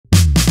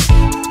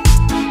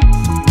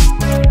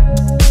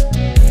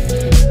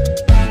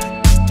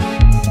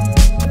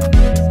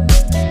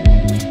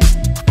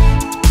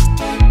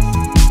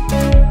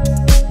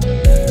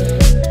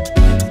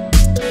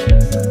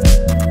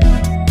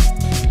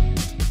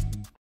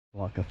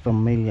like a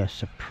familiar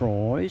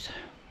surprise.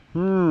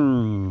 We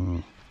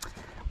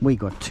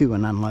got two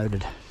and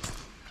unloaded.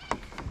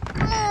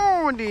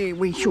 Oh dear,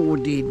 we sure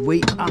did.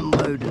 We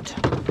unloaded.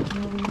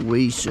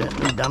 We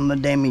certainly done the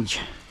damage.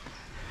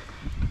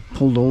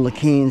 Pulled all the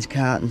cans,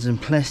 cartons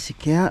and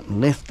plastic out and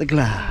left the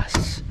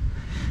glass.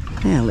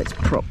 Now let's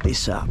prop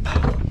this up.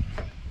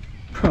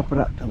 Prop it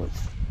up till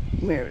it's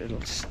where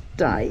it'll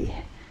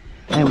stay.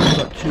 And we've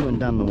got two and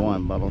done the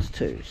wine bottles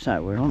too.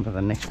 So we're on to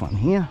the next one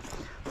here.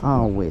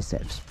 Oh, where's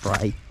that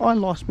spray? I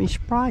lost my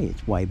spray.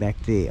 It's way back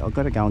there. I've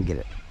got to go and get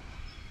it.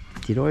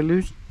 Did I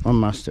lose it? I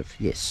must have,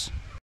 yes.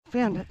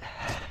 Found it.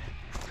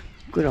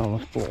 Good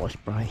old fly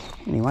spray.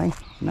 Anyway,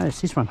 notice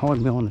this one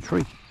hiding behind the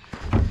tree.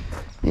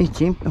 It's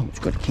empty. Oh, it's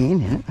got a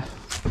can in it.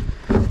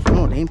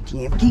 Not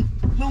empty.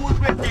 No one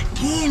grab that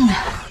can.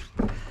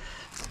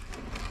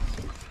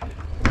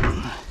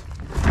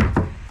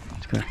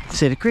 It's got a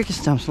set of cricket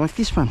stumps like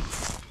this one.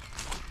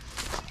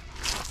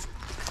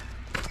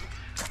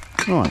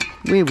 Right,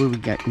 where will we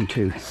go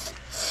into?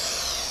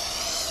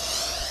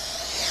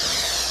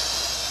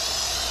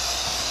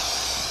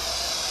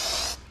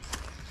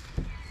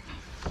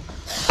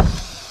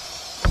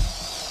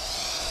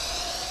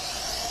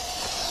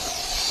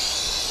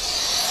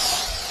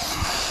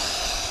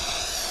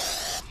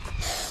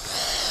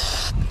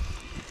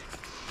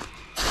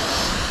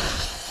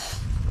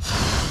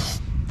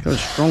 Got a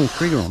strong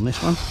trigger on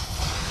this one.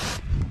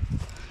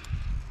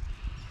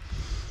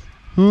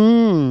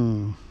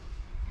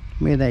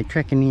 Where they're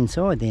tracking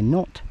inside, they're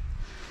not.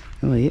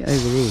 Oh yeah,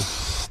 over there.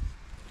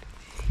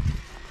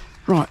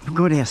 Right, we've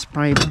got our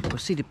spray back. We'll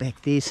sit it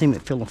back there. See if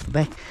it fell off the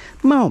back.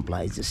 Mower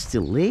blades are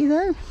still there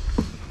though.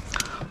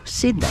 I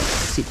said they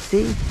sit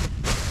there.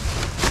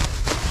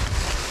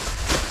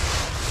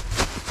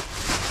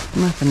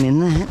 Nothing in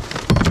that.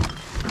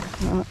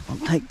 Right, I'll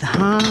take the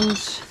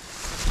harness.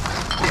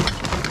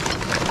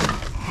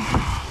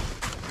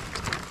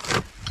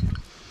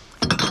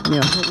 Yeah,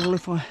 I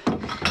thought, well,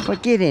 if I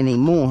get any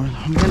more,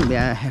 I'm going to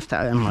have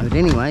to unload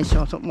anyway.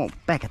 So I thought, well,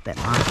 back at that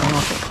last one, I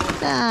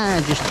thought,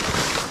 nah, just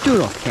do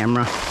it off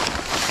camera.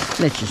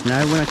 Let you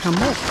know when I come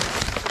back.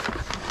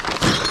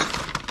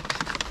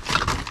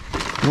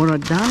 What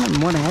I've done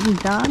and what I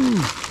haven't done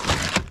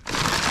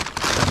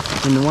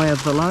in the way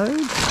of the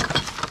load.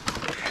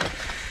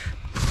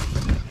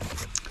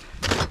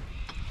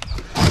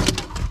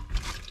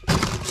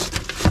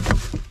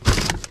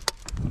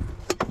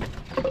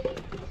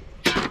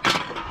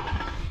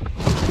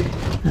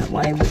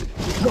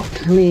 We've got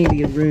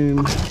plenty of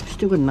room.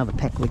 Still got another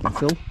pack we can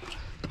fill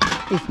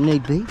if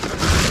need be,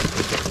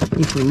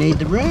 if we need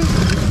the room.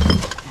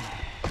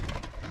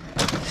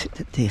 Sit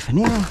that there for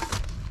now.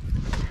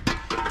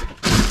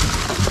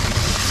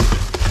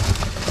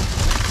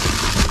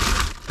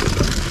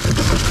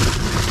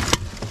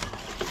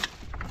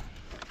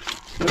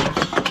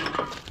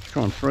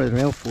 Try and throw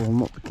the alfoil and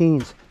not the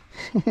cans.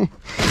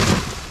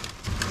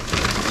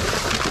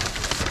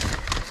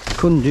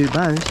 Couldn't do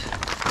both.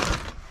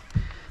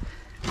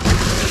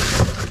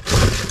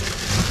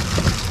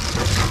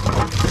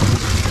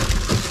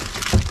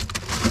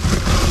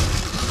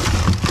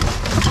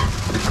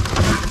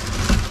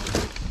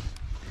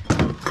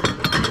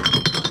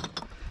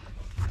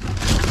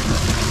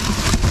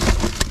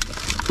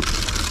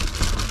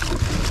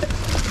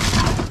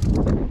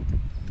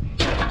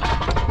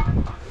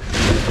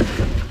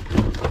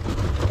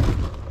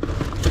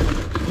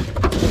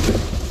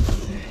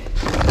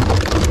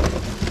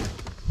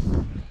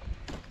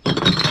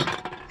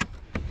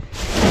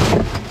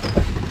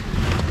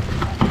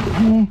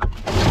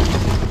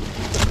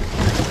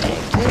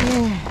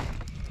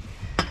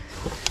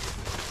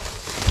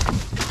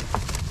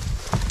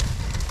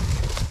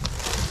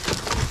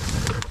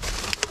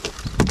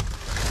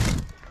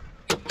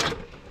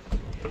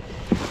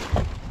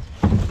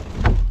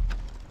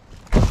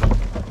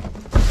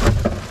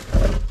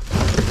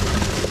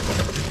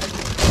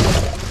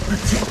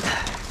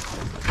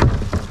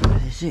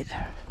 It.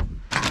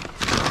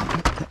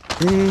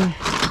 There.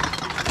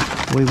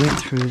 We went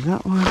through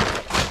that one.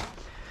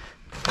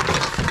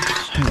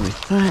 So with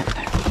that,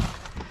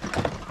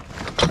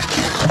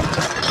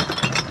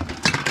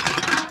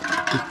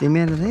 get them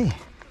out of there.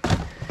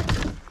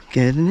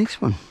 Go to the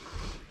next one.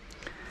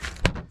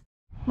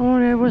 Oh,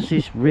 there was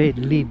this red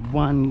lid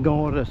one.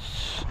 Got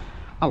us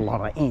a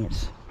lot of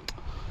ants.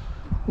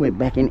 We're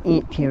back in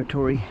ant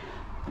territory.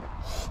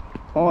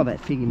 Oh,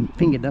 that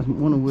finger doesn't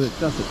want to work,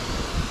 does it?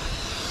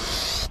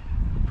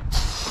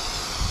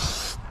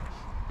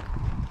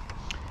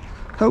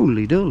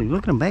 Holy dooly, look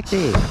at them back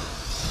there.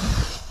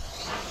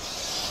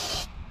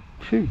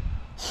 Phew.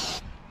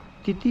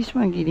 Did this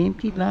one get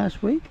emptied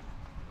last week?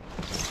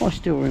 I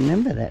still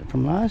remember that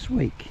from last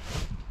week.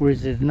 Or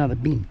is it another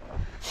bin?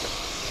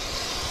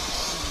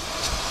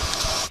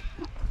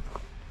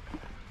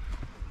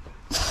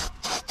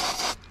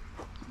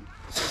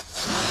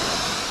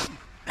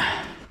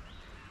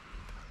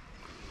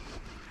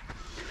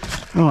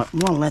 Right,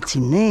 while that's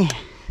in there,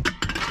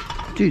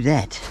 do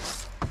that.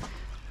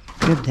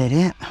 Grab that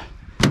out.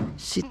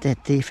 Sit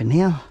that there for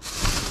now.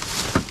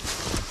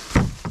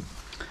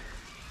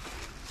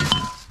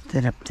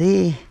 that up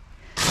there.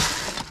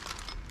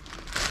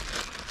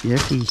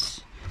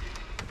 Beauties.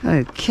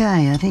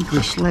 Okay, I think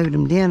we slowed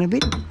them down a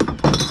bit.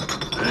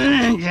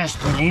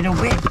 Just a little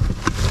bit.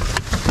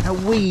 A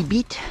wee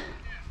bit.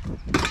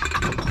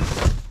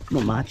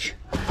 Not much.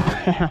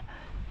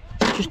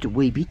 Just a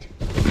wee bit.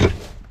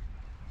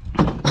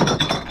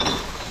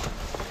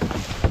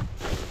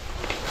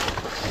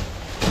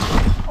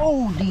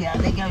 Oh dear,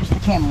 there goes the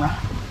camera.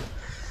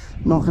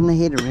 Knocking the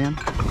head around.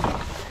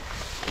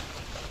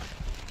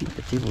 Look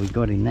at see what we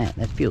got in that.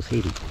 That feels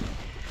heavy.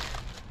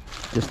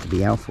 Just to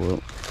be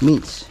alfoil.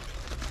 Mince.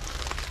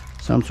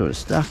 Some sort of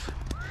stuff.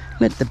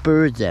 Let the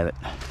birds have it.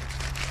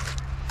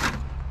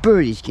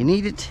 Birdies can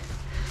eat it.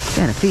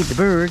 Gotta feed the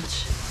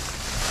birds.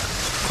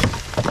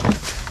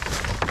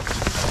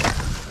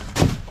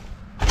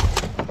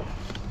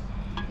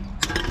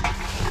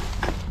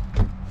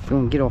 Go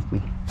and get off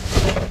me.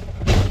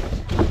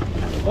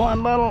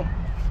 Wine bottle.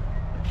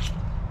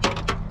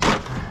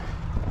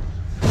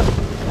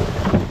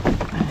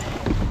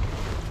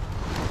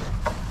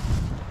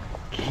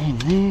 Can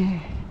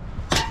there.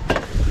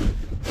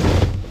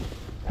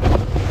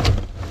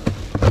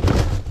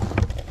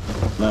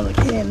 Another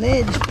can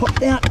there just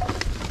popped out.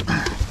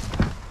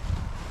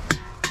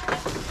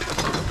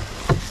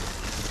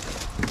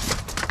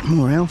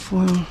 More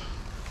alfoil.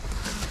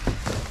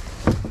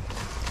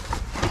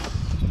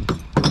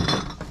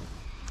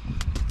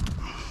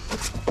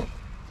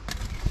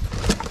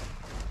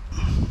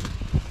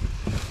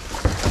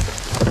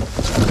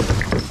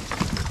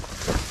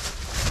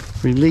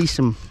 Release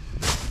them.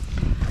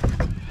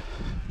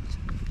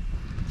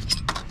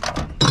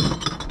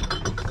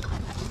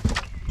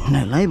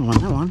 No label on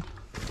that one.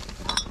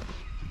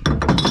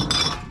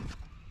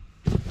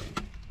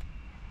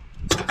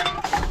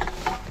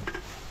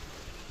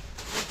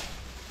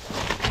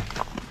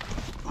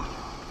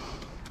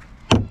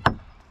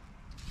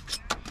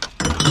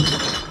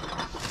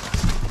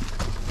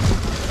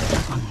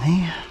 One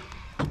there.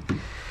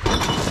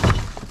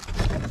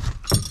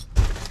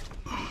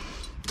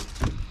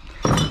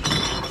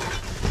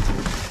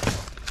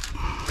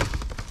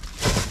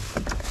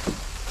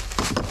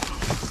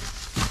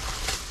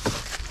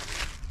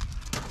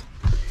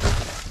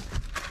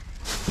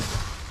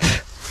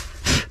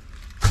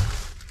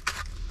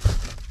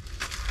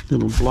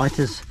 Little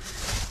blighters,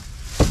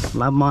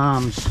 love my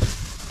arms.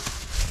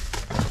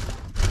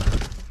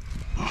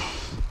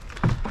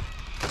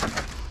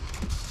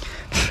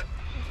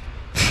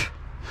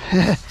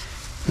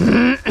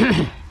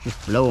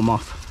 Just blow them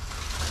off.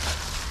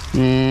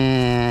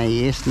 Yeah,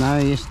 yes, no,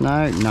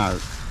 no.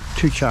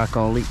 Too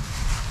charcoaly.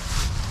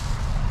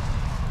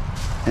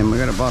 And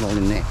we've got a bottle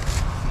in there.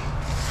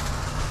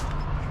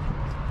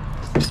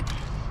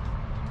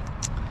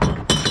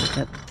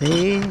 That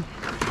there.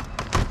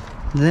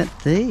 That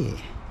there.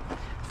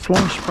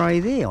 Fly spray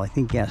there. I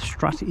think our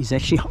strut is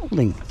actually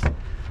holding.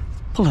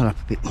 Pull it up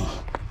a bit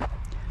more.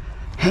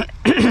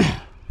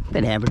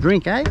 Better have a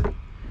drink, eh?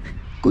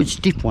 Good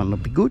stiff one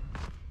would be good.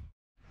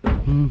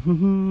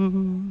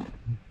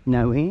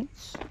 No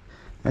ants.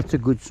 That's a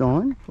good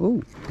sign.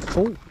 Oh,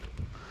 oh.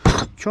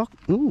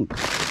 Ooh,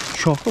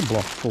 chocolate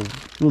block full.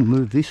 We'll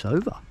move this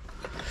over.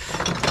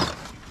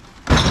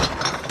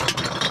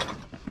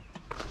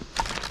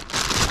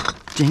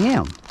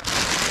 Damn.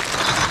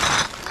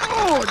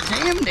 Oh,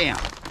 damn down.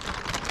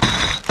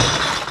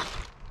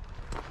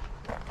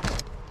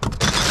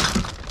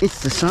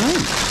 It's the same.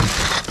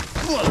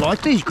 Oh, I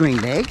like these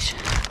green bags.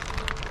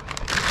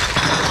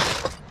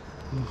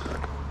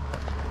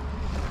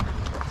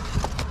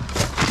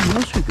 What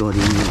else we got in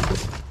there?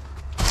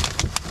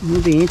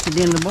 Well, the ants are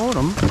down the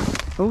bottom.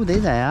 Oh, there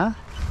they are.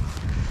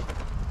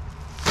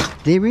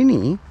 They're in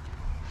here.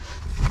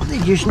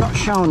 They're just not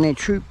showing their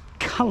true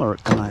colour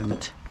at the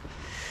moment.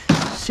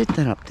 Set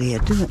that up there.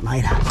 Do it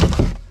later.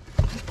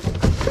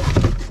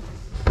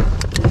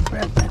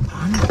 Grab that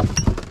one.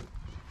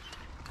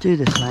 Do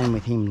the same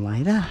with him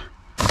later.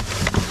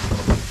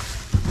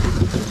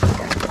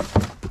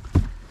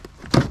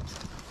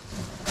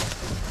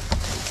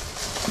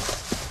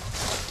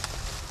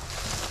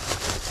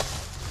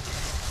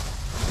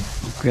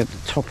 Grab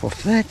the top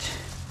off that.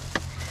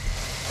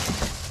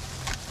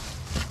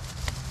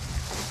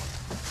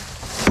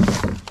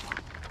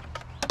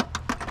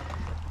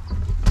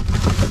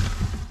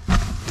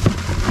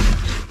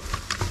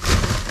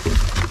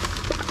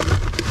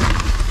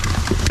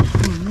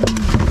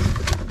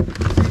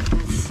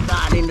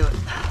 Start into it.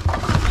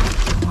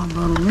 One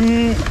bottle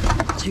there,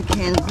 2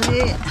 cans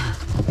there. I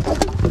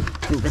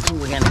think that's all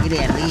we're going to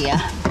get out of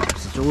here.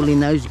 It's all in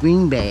those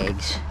green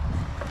bags.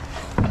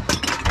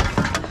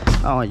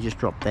 Oh, I just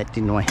dropped that,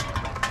 didn't I?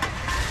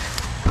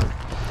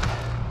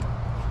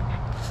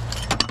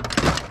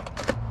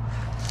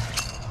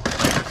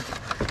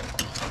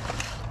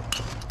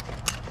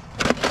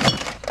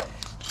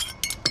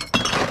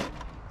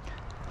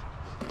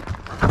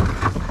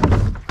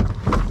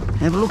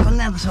 Have a look on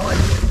the other side.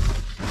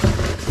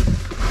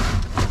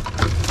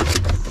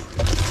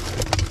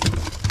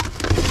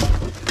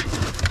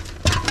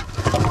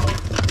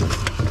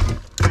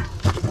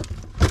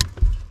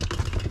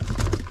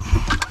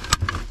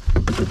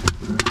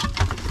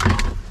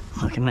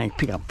 can only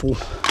pick up 4.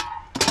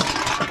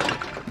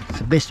 It's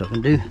the best I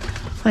can do.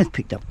 I've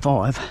picked up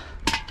 5.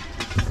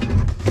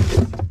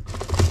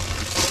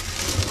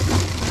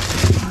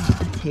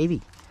 It's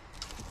heavy.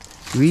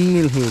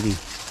 Real heavy.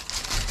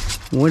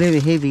 Whatever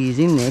heavy is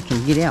in there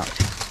can get out.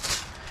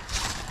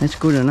 That's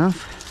good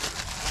enough.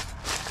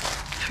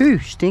 Phew,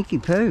 stinky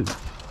poo.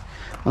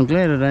 I'm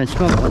glad I don't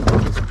smell it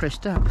when it gets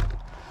pressed up.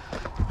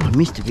 I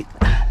missed a bit.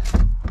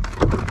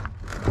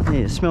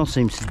 Yeah, the smell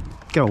seems to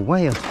go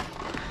away. I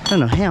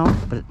don't know how,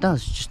 but it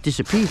does. It just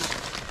disappears.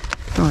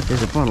 Right,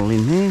 there's a bottle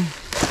in there.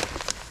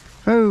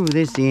 Oh,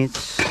 there's the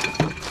ants.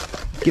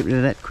 Get rid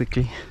of that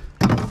quickly.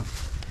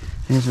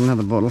 There's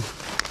another bottle.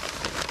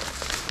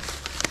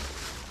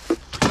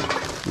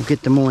 We'll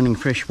get the morning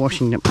fresh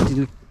washing up with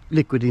the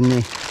liquid in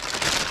there.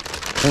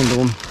 Onto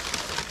them.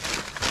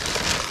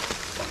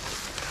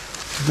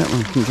 That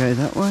one can go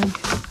that way.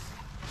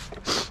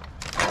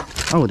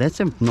 Oh, that's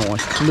a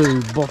nice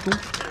blue bottle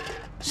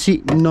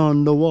sitting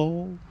on the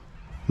wall.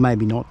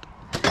 Maybe not.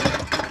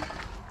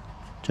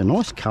 It's a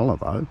nice colour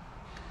though.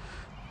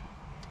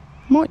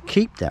 Might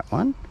keep that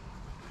one.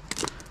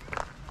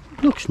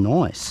 Looks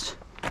nice.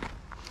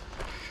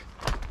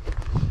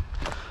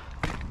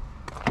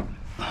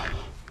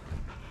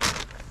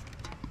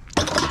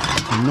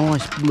 A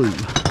nice blue.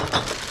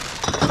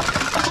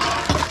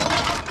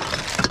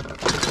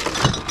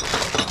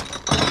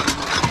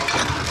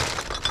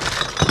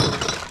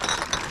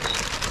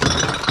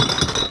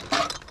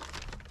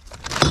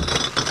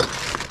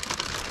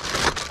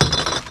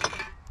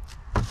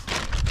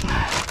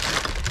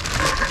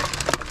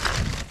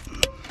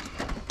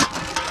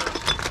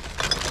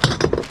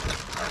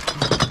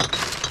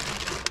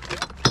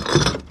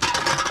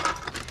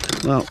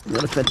 Well,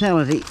 what a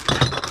fatality.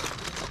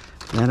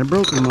 Not a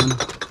broken one.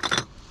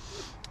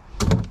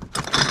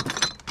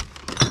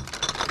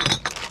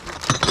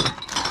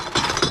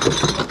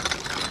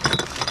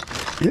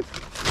 Yep.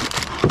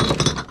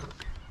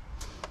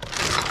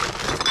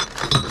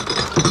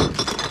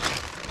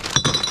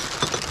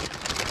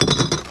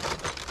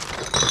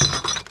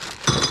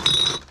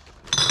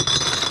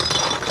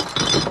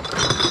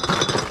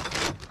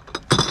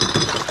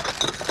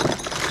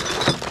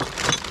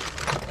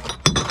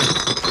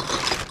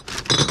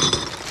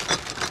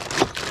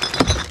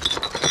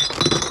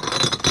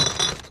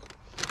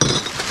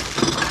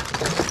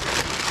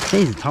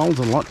 These holes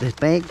a lot, this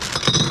bag.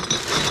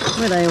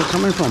 Where are they all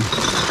coming from?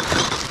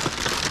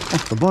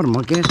 Off the bottom,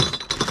 I guess.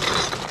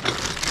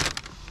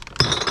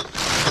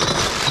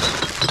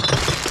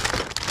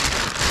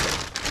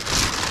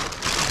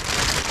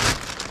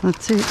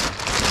 That's it.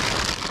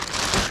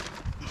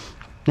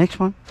 Next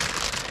one.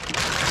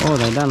 Oh,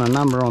 they done a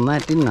number on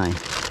that, didn't they?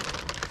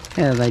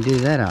 How do they do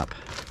that up?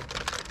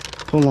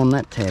 Pull on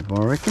that tab,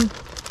 I reckon.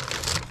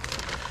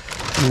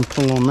 And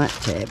pull on that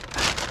tab.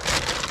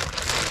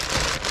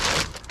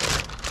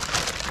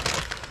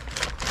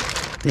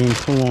 Then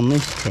pull on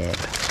this tab.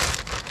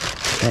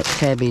 That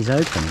tab is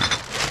open.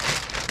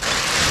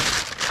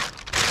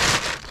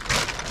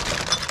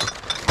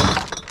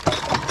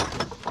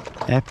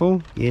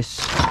 Apple, yes.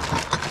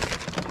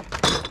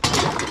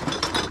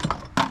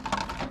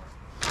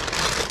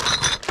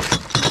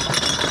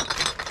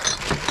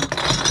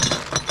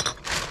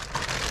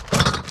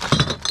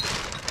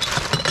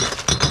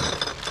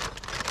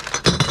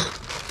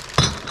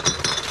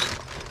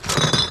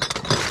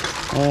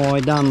 Oh, I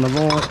done the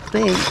right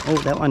thing. Oh,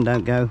 that one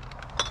don't go.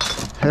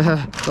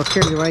 Got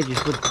carried away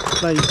just with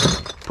bloody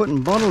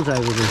putting bottles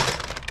over there.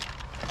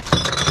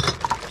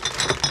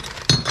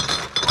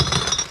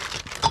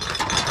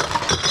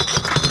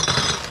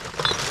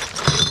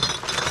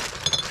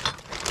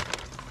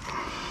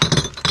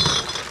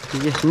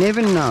 You just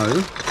never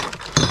know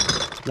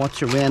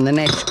what's around the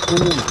next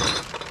corner.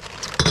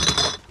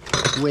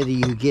 Whether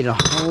you get a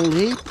whole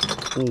heap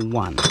or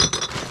one.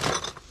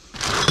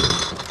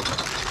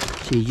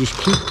 So you just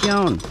keep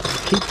going,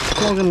 keep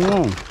plugging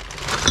along.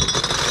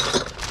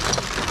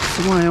 That's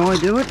the way I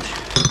do it.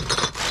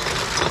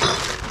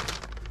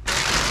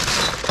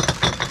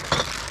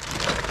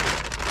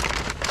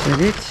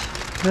 That's it.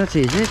 That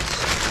is it.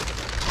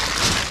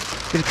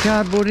 Bit of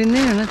cardboard in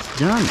there and it's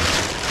done.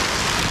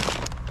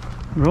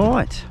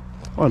 Right.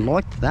 I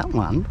liked that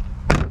one.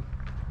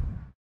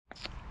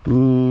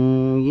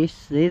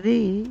 Yes, they're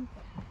there.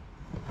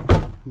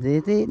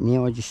 They're there.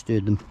 Now I just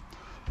stirred them.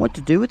 What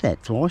to do with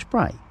that fly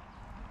spray?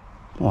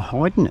 Oh,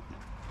 hiding it.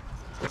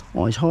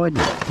 Oh, he's hiding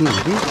it. Here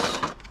it is.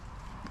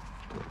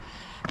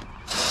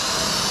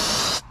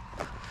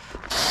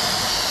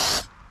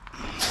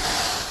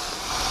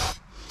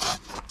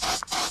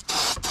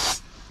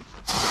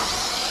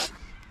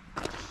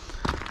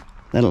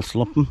 That'll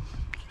stop them.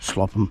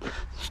 Stop them.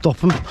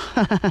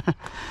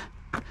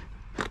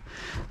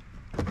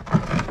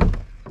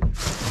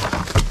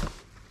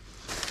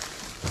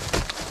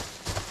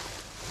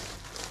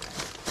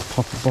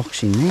 Pop a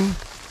box in there.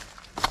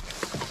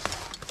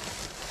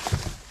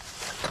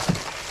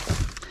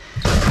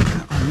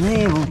 And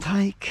there we'll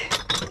take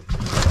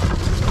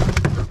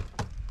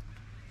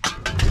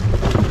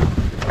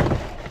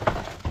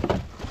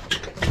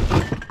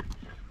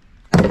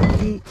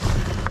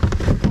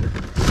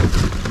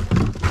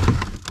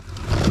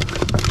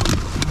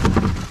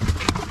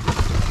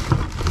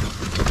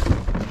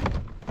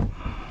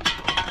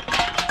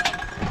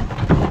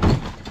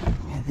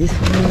this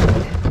way.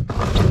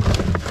 I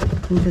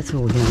think that's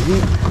all we're going to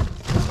get.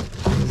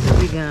 There's a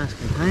big ass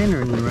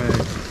container in the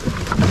road.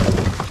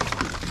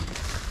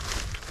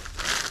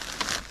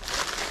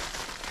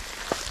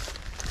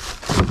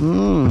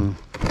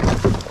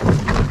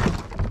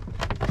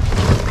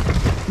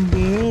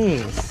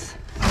 Yes.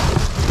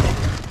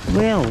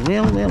 Well,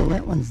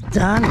 that one's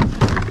done.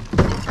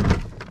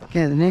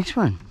 Go to the next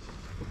one.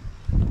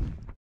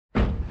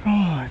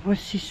 Right,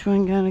 what's this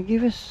one going to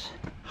give us?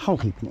 Whole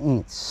heap of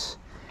ants.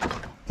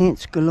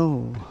 Ants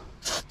galore.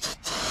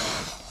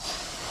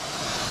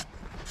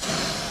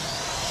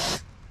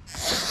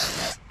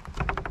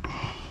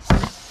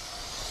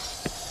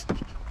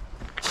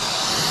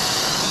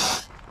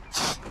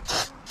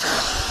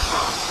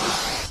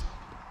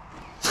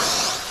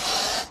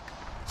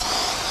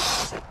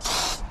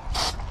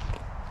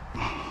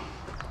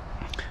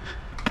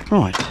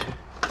 Right,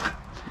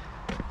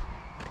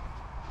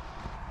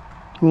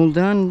 all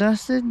done,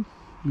 dusted,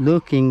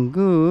 looking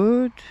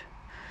good.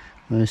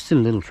 Well, there's still a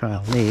little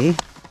trail there.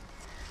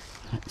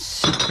 Let's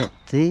sit that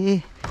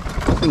there.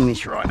 Bring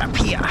this right up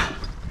here,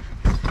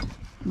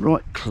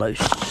 right close.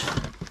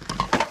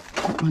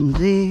 That one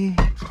there,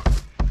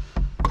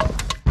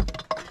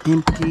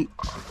 empty.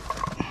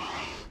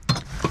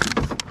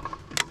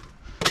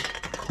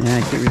 Now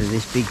get rid of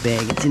this big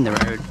bag, it's in the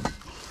road.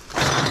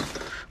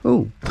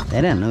 Oh,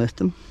 that unearthed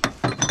them.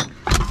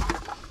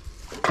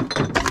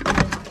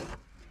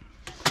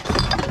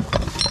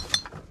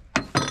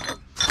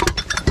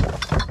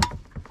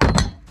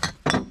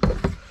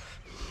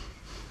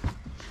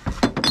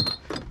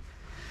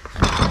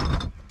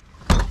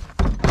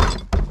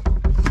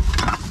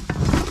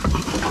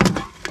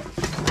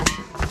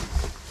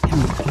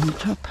 On the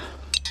top.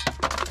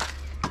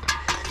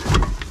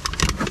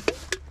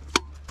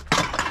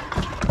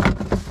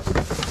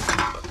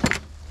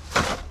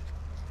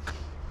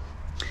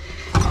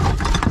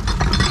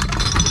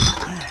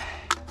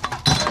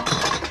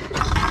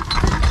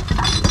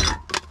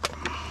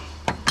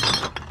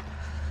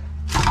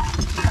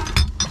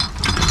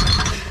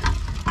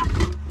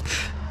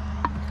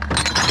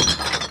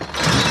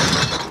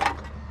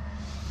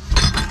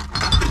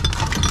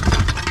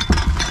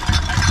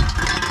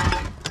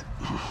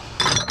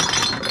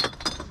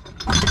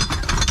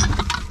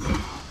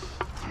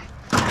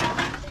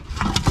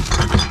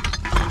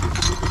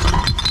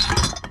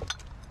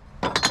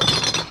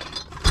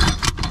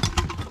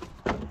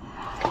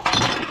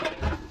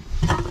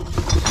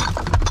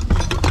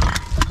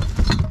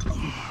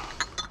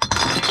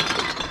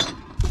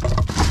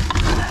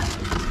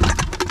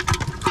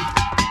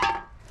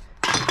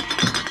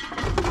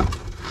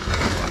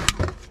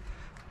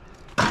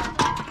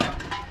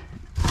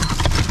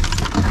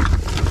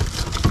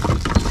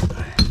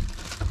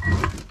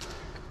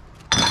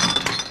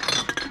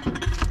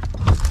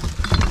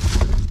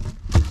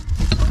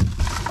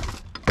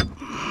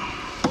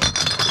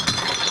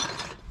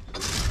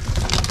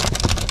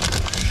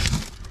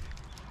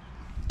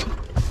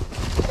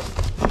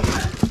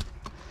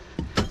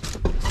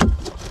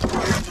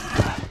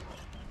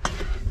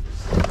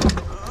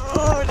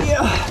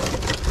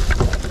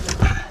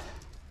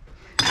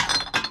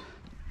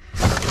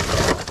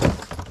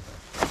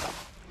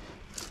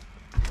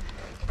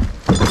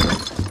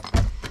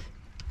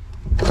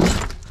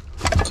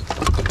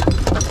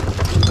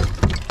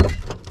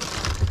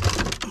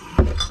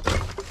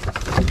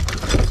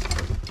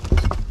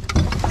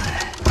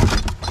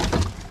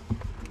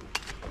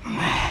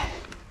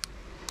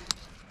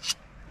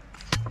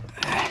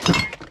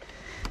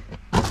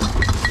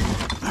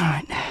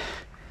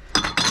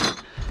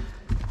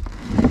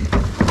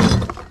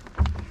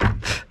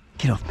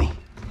 Get off me.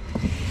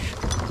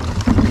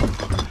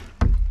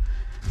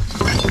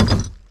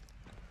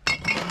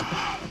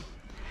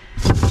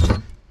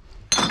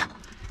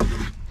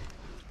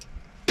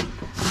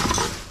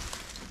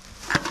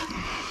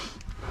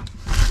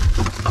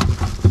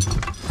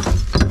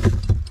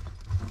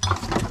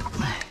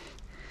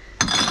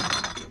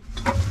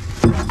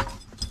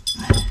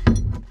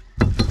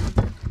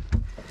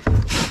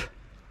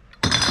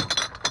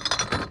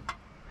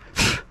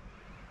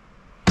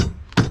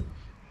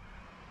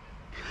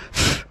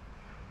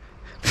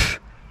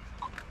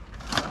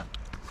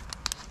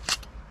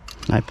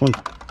 No point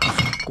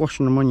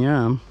squashing them on your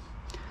arm.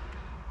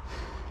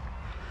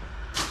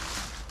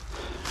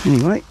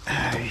 Anyway,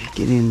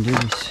 get in and do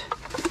this.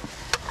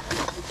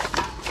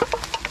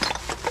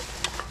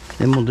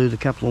 Then we'll do the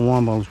couple of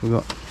wine bottles we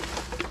got.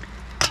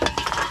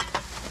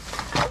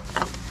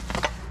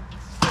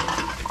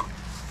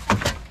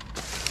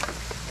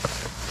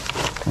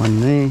 One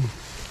there.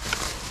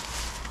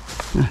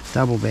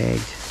 Double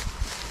bagged.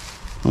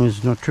 As long as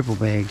it's not triple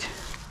bagged.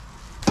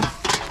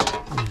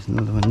 There's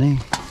another one there.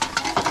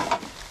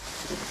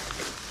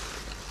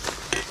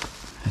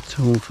 That's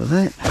all for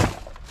that.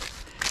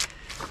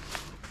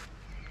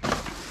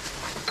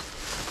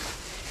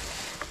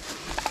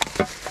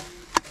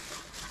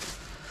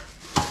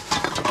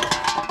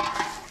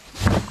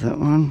 That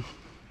one.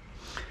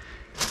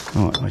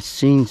 Right, I've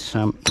seen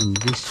some in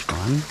this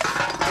one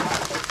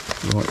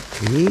right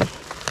there.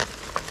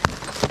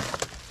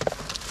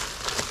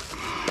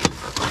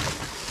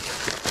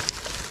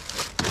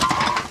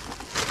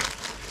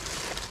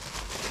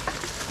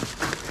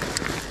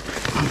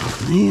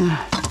 there.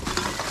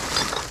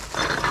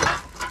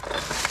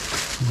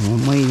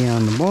 One way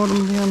down the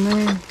bottom down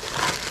there.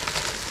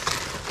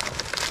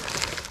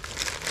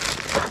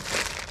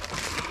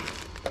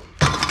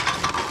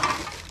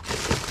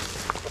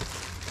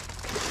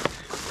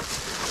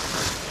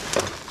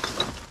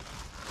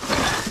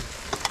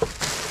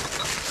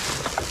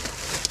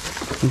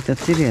 I think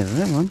that's it out of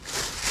that one.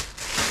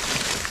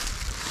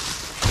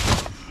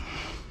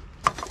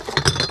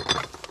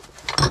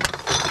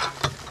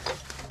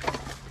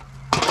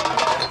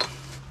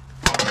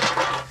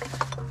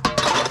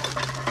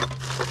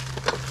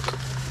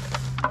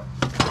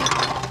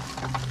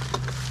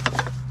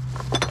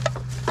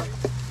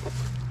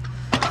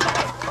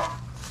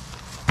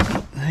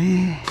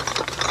 There.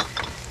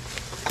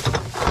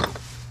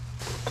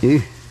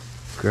 Ew,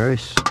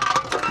 gross.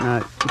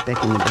 No, get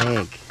back in the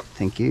bag.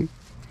 Thank you.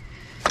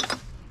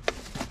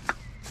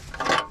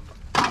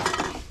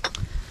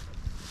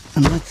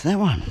 And that's that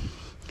one.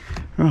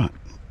 Right,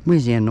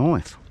 where's our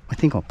knife? I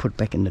think I'll put it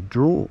back in the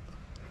drawer.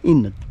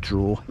 In the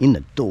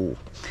door.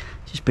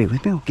 Just bear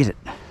with me, I'll get it.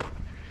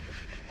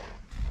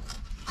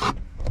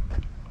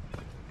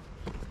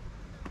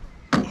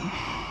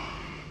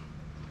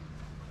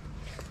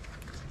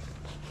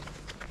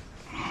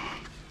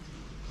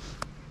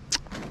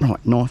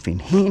 Right, knife in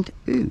hand.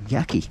 Ooh,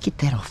 yucky, get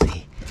that off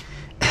there.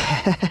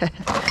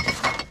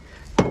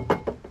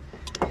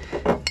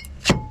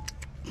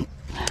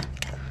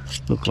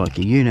 Look like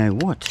a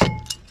you-know-what.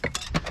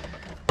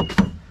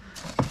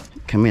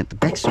 Come out the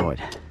backside.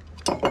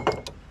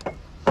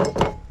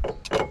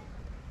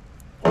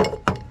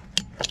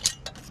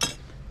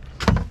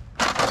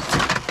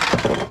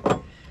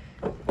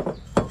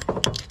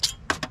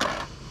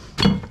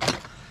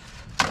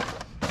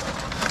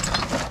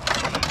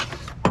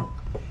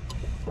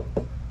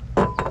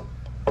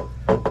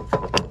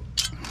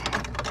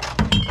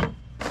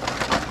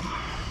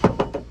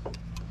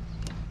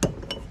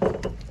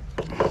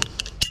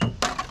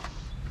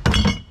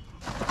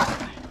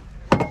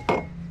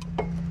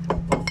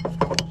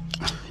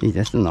 Gee,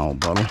 that's an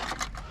old bottle.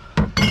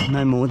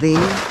 No more there.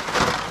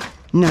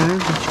 No,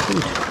 that's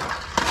good.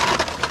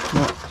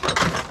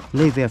 Right,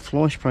 leave our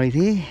fly spray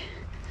there.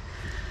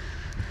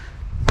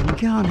 And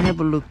go and have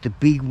a look at the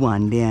big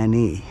one down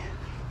there.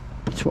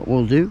 That's what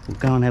we'll do. We'll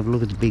go and have a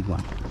look at the big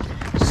one.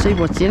 See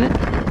what's in it.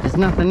 If there's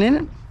nothing in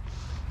it,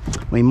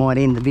 we might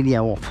end the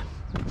video off.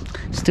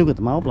 Still got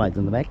the mold blades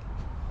on the back.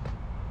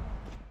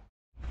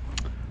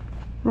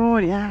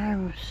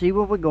 Rightio, see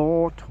what we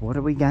got. What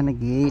are we gonna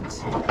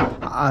get?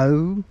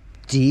 Oh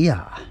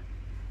dear.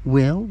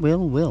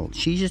 Well,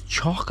 she's a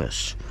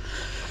chockus.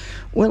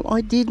 Well,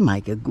 I did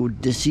make a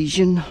good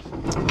decision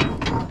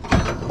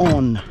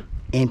on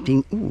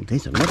emptying. Oh,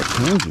 there's a lot of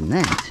cans in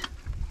that.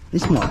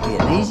 This might be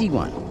an easy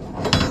one.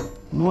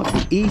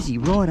 Might be easy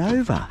right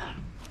over.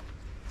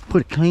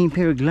 Put a clean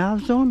pair of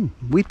gloves on,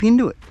 whip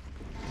into it.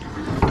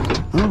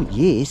 Oh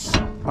yes.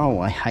 Oh,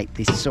 I hate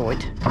this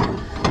side.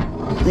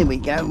 There we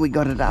go, we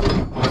got it up.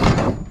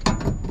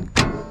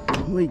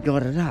 We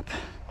got it up.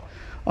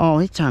 Oh,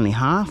 it's only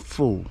half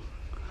full.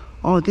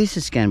 Oh, this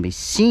is going to be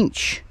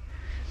cinch.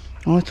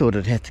 I thought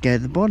it'd have to go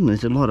to the bottom.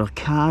 There's a lot of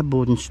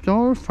cardboard and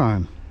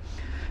styrofoam.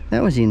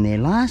 That was in there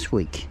last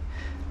week.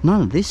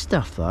 None of this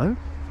stuff though.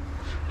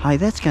 Hey,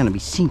 that's going to be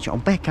cinch. I'll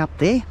back up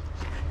there.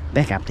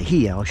 Back up to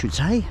here, I should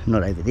say.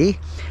 Not over there.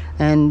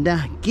 And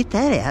get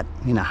that out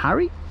in a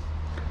hurry.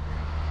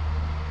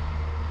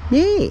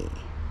 Yeah.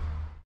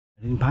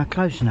 I didn't park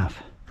close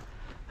enough.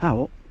 Oh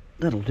well,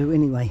 that'll do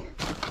anyway.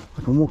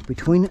 I can walk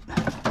between it.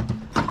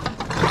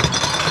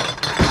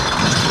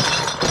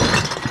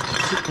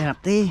 Sit that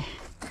up there.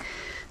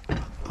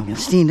 I can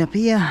stand up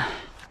here,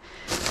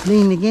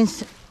 lean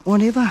against it,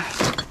 whatever.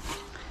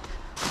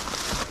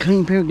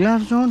 Clean pair of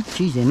gloves on.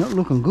 Geez, they're not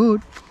looking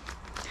good.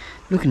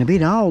 Looking a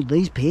bit old,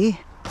 these pair.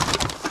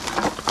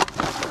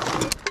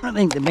 I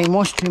think they've been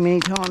washed too many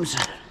times.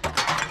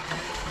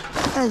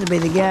 That's a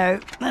bit of go.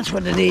 That's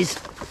what it is.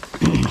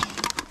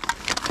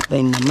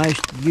 Been the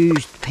most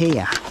used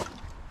pair.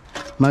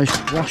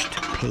 Most washed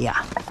pair.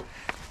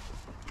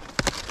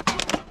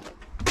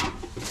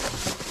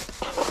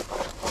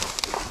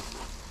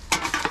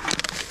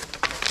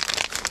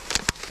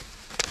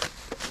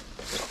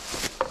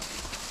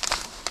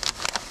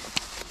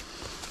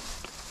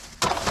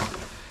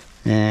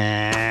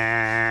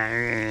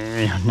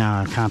 No,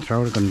 I can't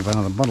throw it. I've got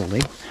another bottle there.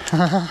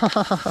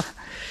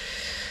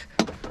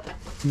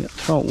 You got to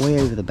throw it way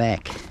over the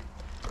back.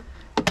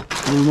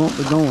 We won't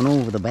be going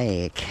over the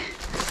back.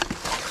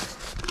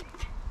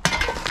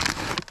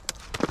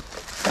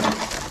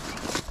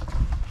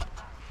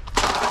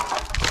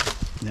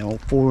 They're all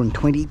 4 and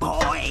 20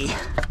 boy.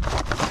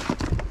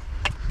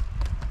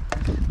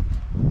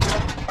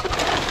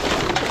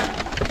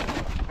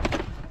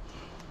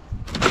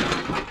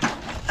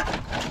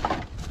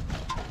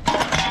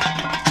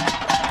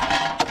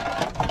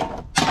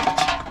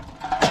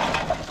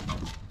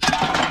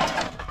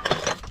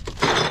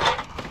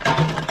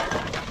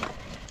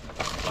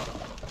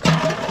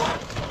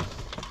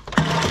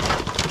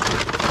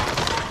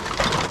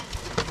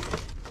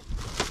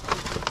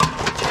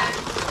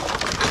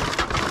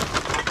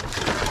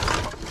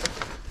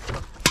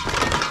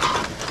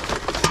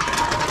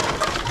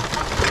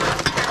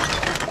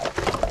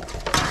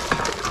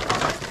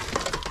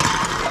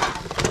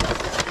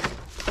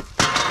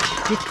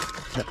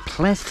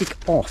 plastic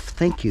off.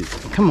 Thank you.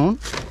 Come on.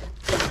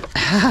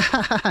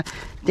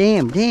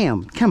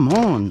 Damn. Come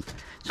on.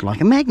 It's like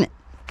a magnet.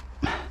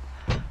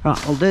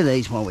 Right, I'll do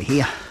these while we're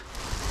here.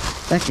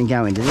 That can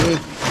go into there.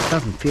 It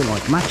doesn't feel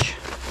like much.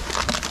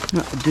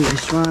 Right, we'll do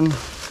this one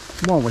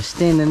while we're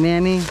standing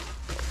down here.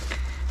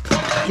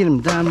 Get them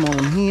done while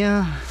I'm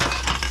here.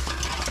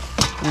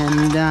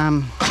 And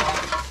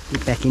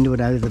get back into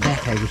it over the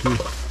back over here.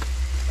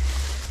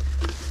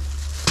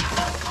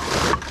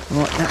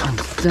 Right, that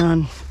one's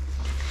done.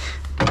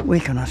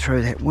 Where can I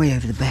throw that? Way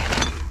over the back.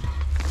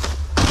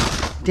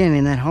 Down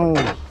in that hole.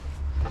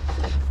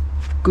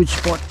 Good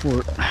spot for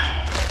it.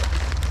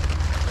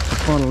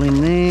 Bottle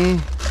in there.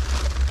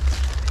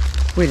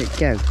 Where'd it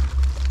go?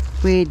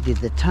 Where did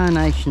the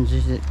tarnations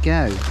it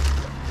go?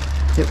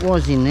 It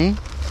was in there.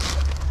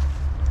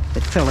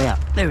 It fell out.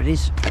 There it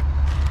is.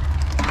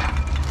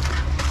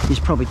 He's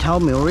probably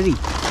told me already.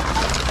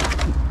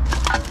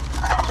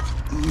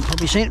 You've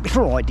probably seen it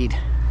before I did.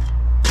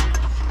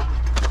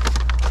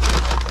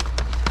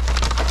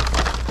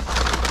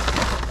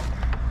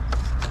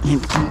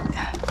 Empty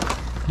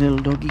little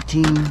doggy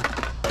tin.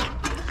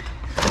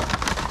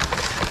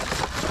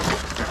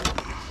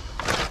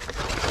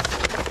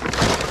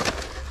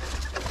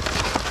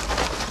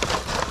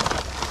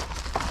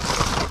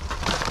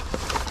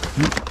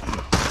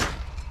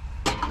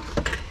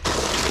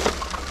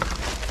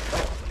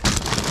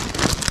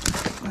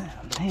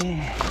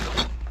 There,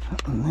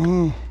 something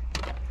there.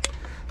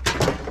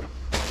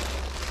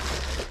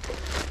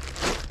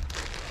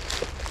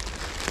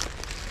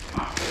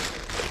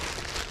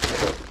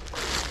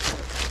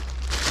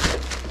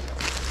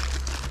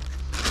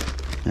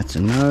 That's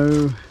a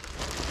no.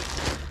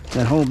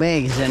 That whole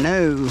bag is a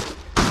no.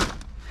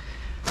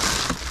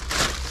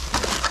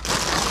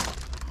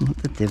 What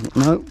the devil?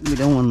 No, we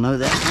don't want to know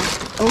that.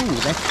 Oh,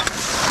 that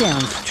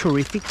sounds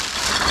terrific.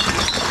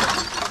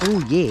 Oh,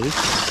 yeah.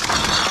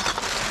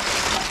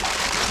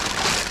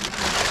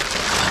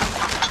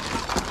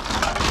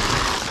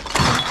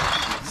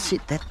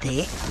 Sit that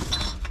there.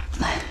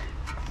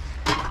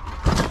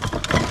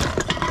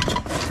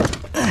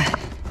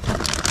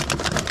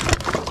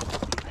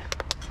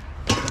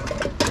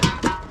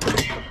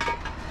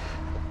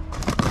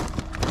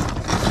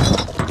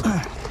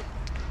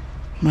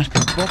 Must be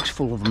a box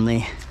full of them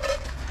there.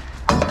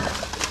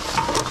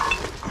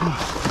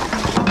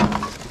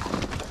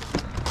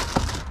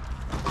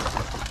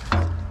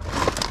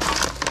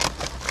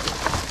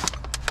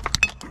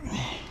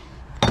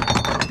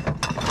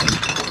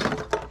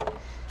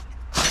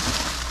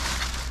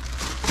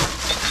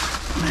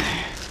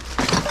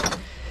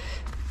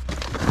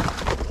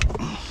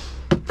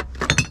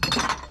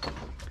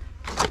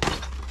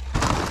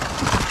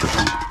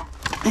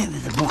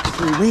 There's a box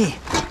full there.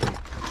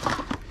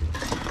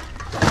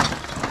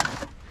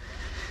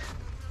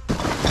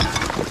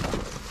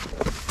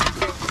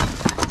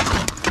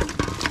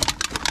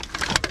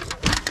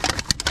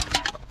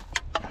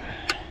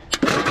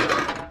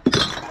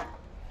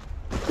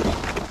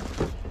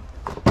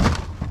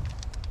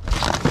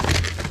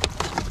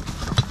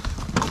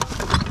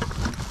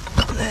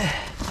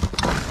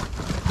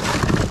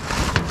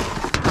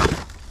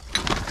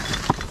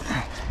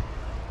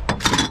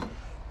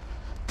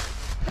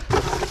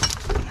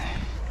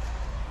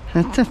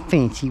 That's a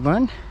fancy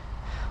one,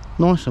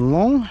 nice and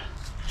long.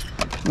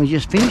 We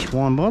just finished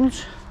wine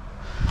bottles.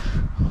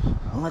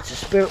 Well, that's a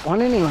spirit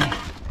one anyway.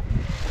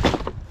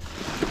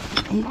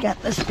 You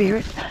got the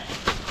spirit.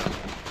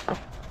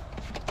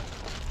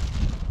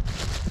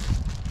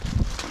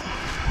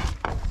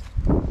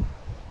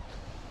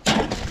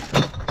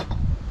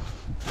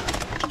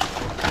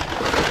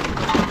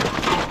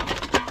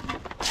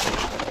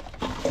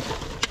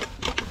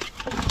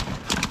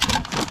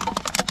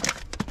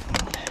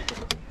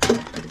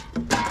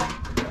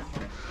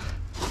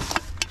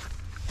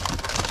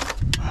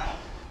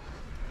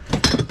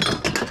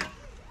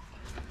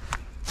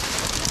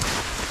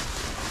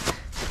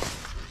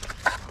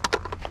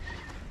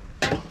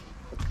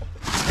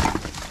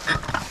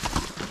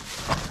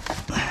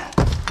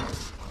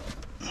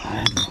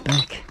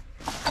 Back.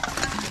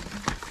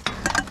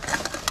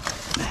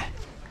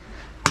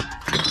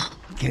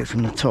 Go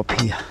from the top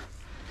here.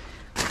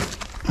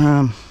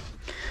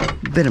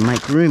 Better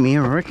make room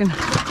here, I reckon,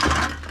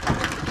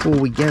 before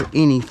we go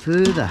any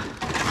further.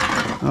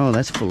 Oh,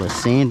 that's full of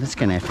sand. That's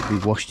going to have to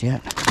be washed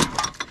out.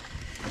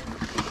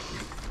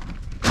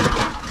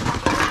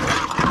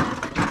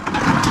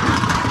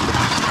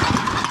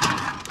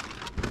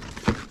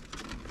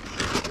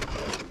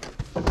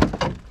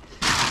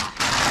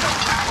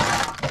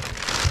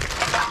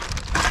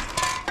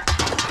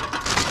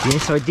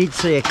 Yes, I did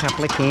see a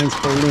couple of cans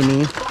fall in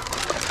here,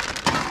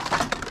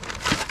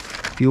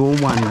 if you were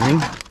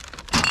wondering.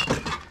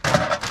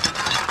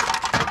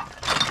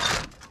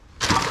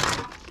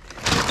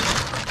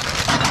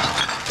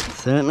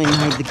 Certainly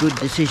made the good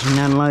decision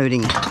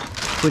unloading,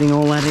 putting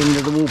all that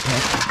into the wool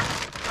pack.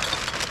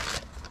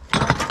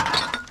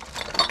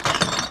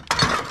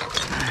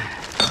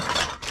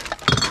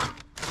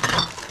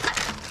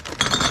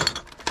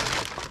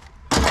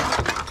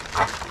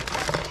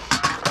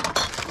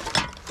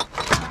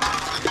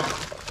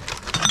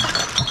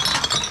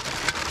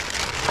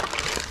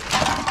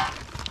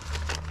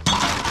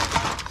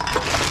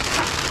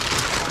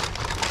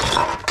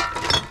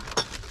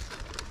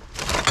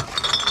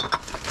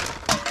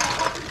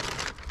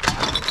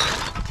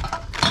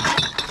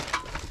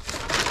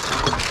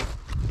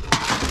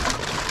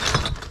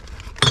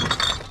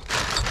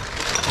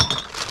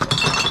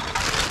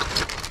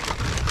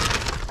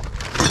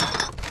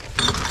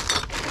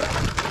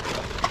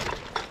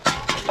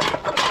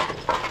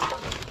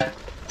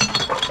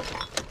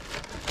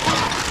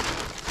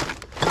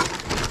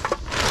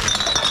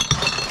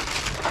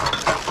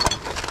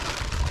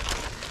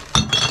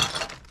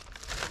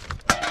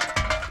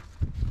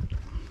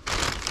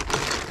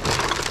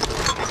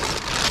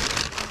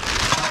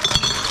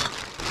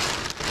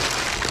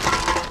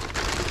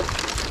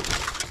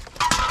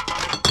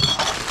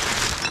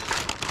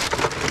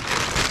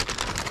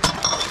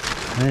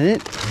 that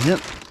it?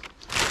 Yep.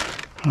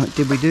 Right,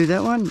 did we do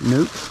that one?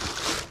 Nope.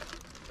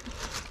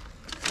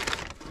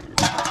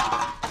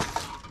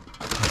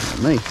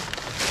 Not me.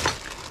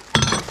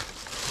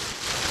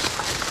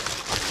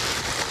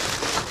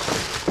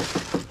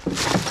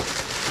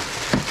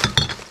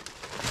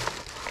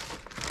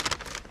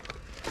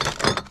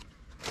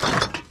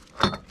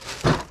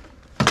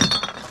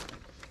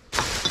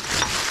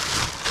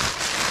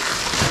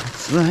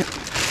 Right,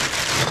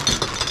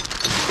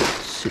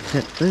 sit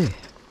that there.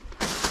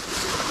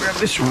 Grab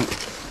this one.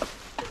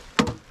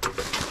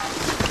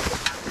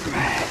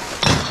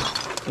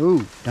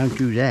 Oh, don't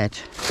do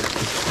that.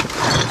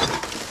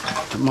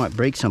 It might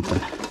break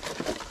something.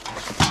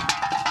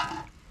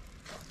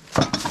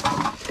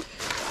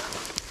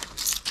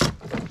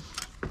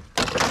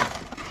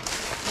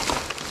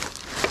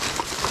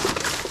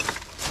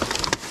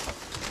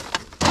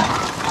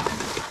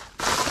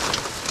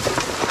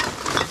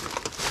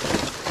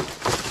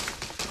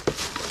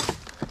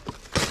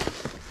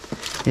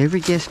 Every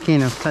gas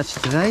can I've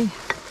touched today,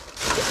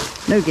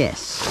 no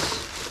gas.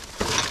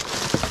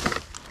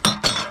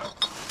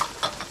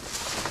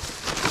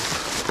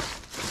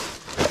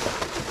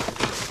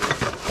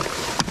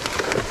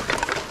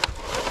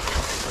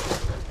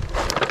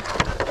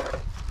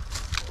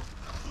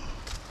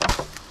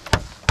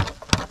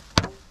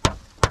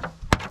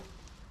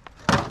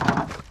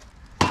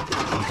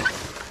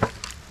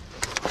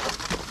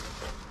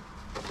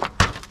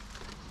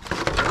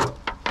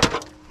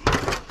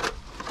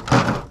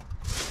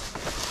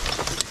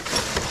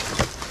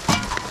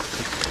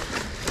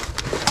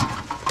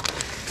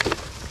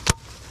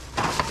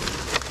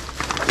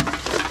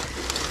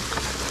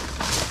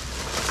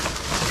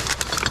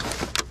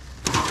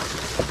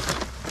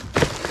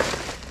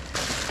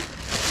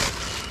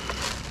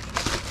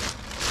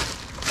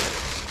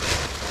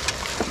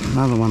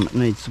 Another one that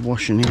needs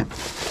washing out.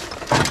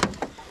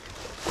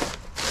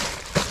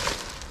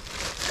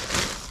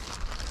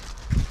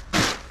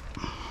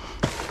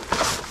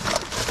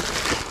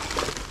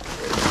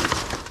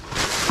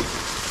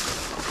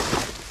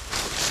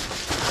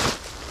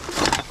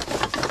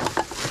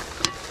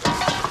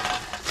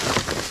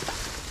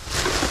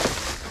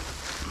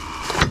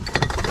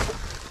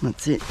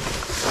 That's it.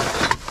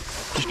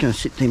 Just going to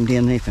sit them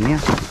down there for now,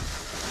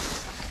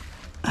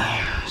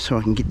 so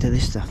I can get to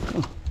this stuff.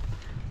 Oh.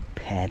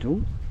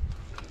 Paddle.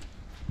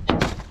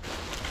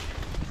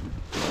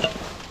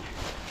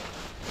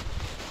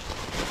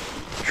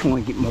 Try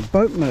and get my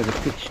boat motor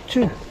fixed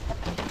too.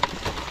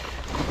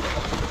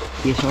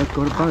 Yes, I've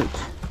got a boat.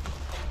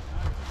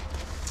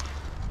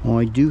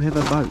 I do have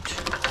a boat.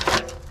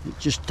 It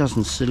just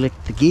doesn't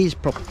select the gears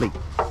properly.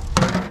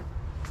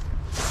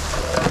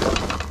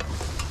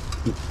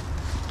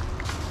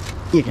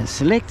 You can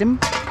select them,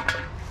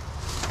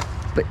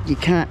 but you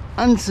can't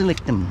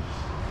unselect them.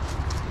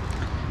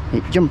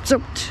 It jumps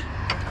out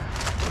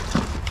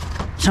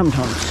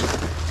sometimes,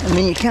 and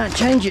then you can't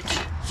change it,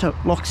 so it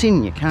locks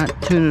in. You can't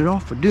turn it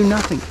off or do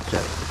nothing.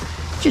 So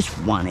just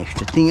one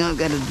extra thing I've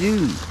got to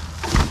do.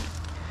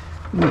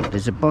 Ooh,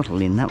 there's a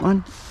bottle in that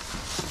one.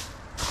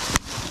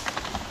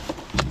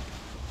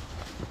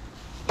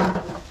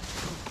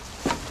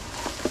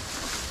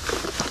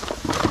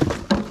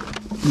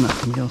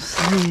 Nothing else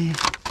there.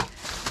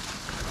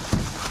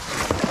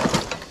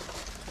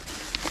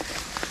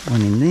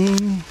 One in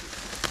there.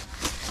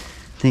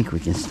 I think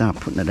we can start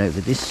putting it over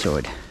this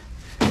side.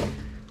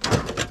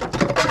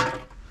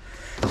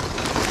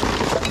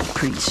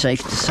 Pretty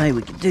safe to say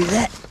we can do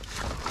that.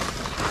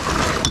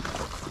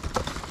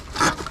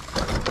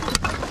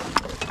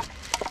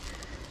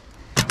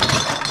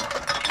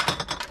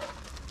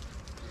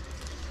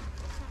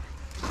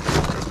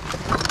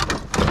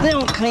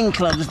 Little clean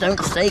clothes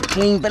don't stay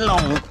clean for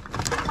long.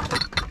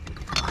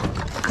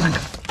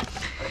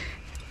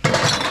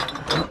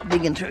 Not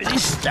digging through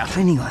this stuff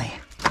anyway.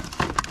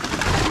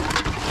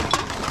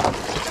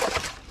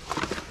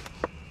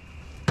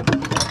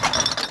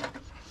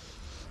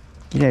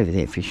 Get over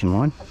there, fishing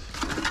line.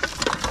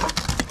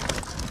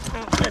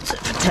 That's a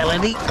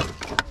fatality.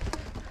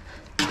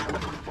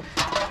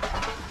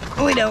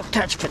 We don't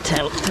touch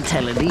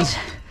fatalities,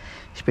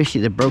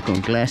 especially the broken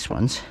glass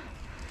ones.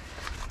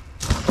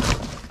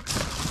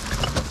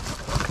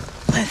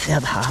 That's the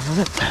other half of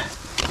it.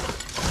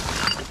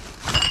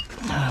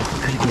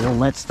 Oh, gotta get all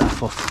that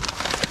stuff off.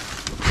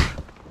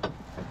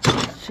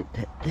 Sit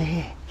that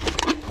there.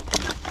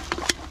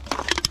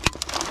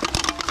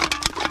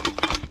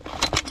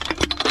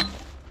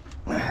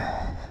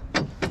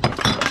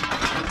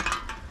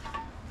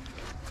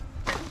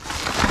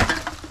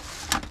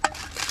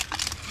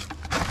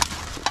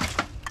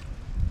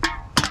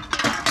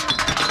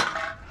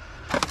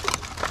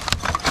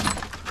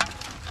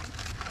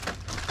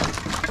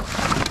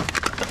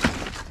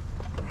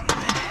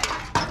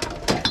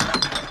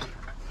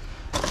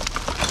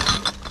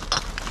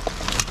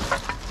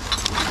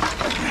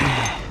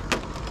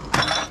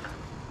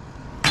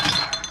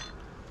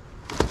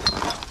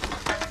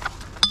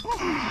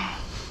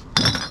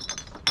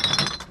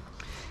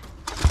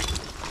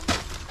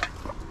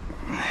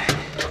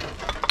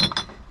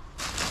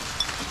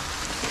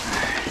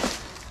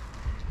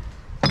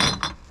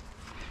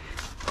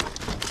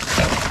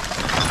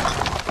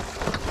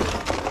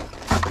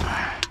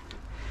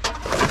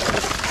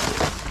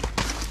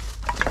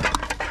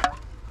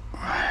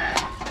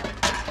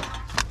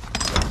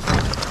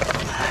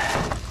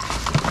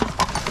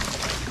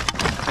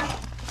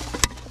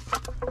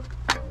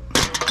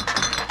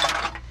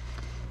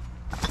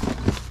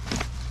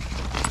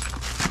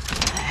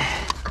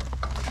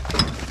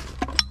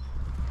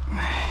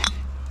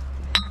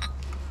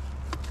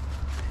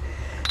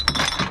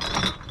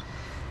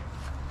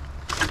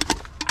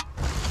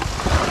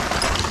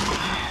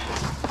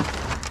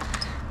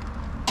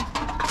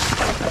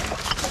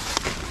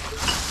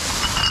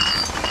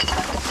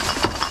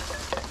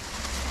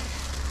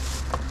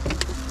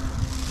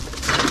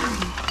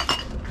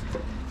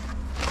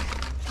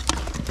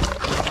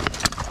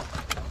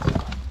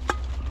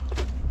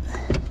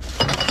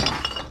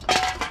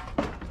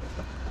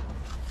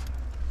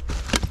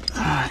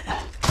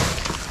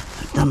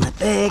 Done that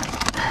bag.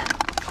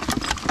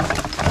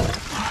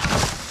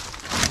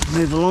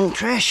 Move along,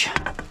 trash.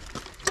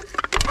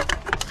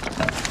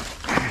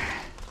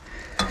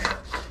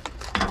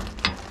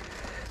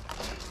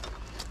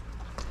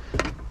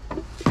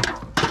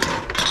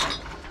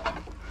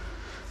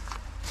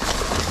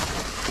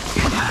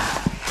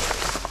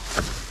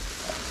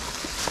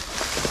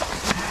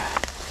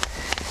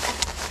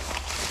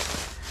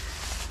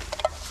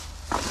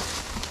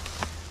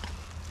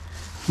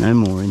 No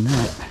more in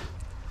that.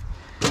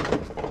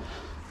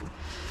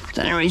 That's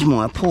the only reason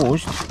why I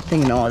paused,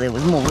 thinking, oh, there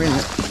was more in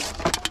it.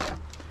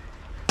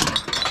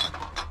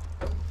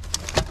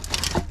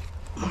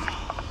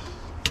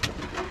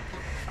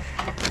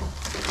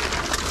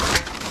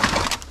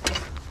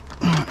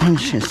 I'm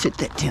just going to set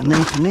that down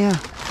there for now.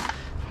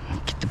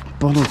 Get the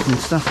bottles and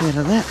stuff out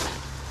of that.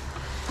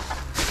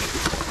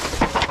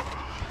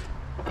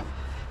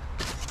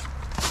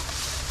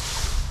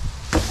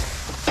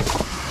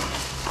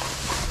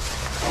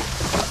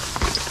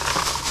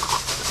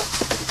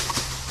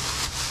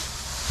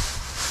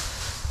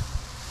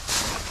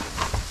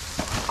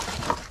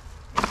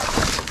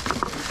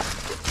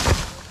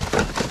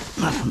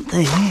 Nothing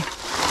there.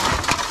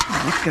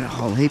 That's got a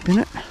whole heap in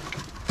it.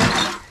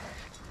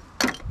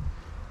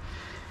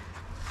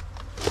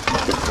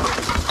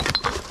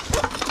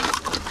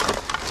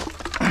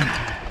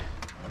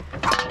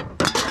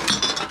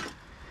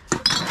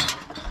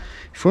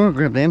 Before I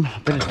grab them, I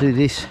better do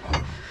this.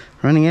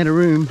 Running out of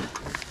room.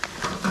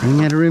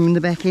 Running out of room in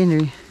the back end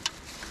here.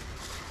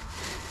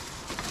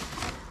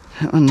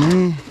 That one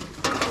there.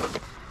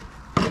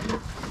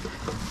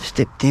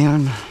 Step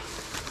down.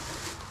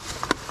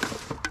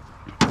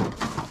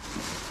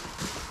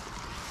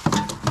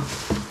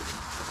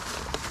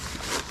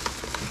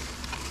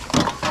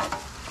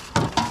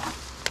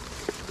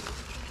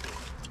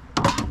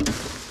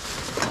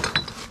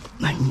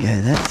 I can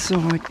go that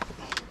side.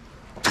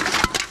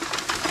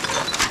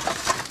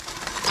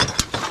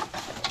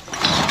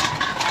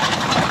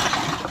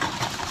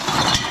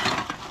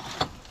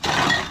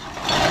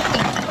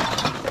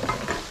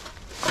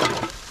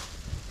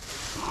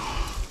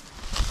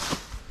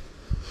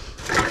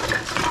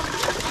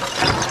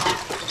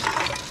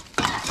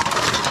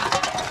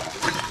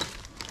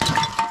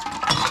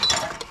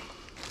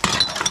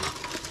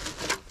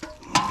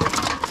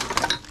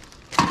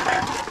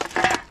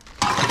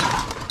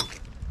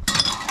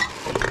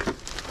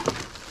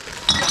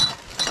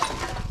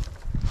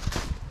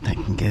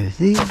 Go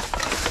there.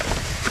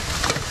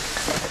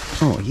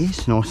 Oh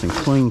yes, nice and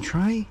clean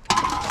tray.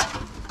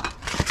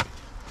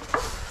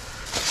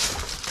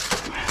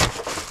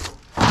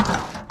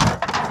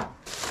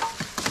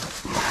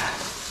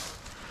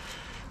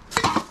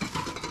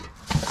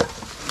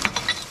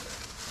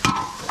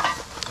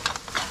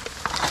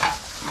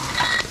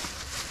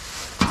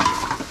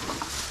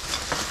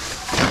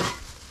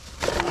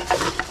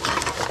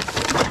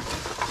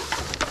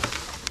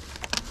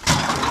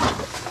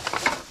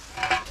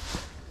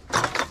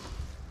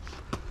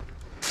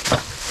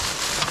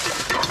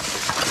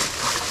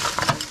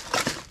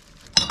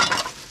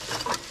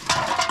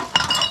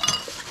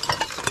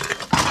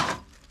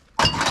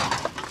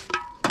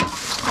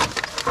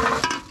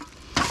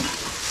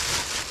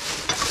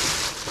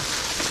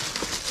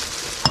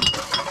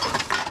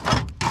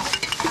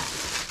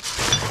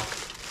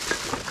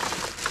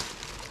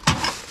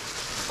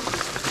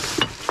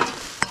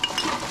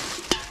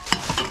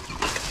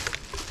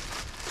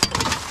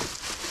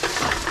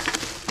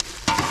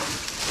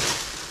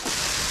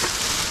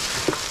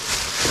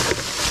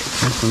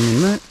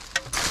 In that.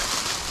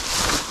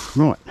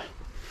 Right.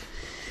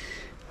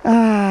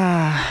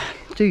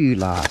 Do you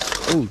laugh?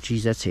 Oh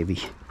geez, that's heavy.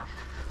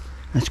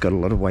 That's got a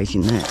lot of weight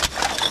in that.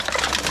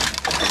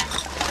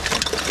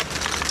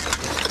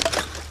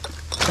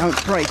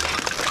 Don't break.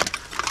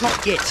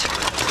 Not yet.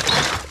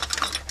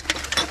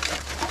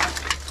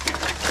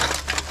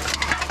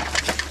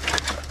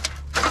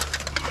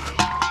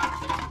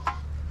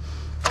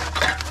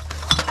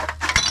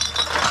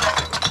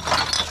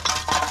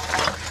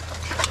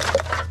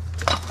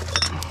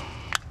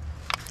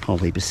 Whole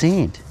heap of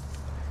sand.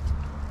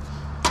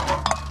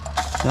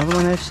 The other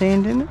one have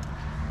sand in it?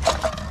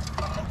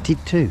 It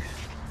did too.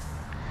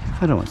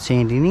 I don't want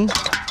sand in here.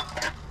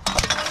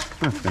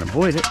 I'm not going to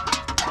avoid it.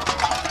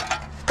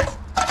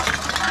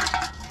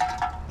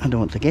 I don't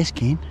want the gas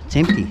can. It's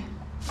empty.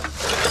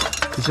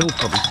 You've all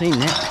probably seen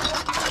that.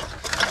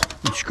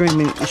 I'm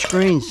screaming at the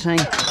screen saying,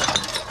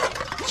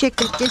 check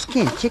that gas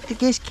can, check the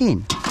gas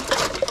can.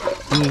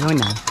 Yeah, I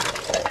know.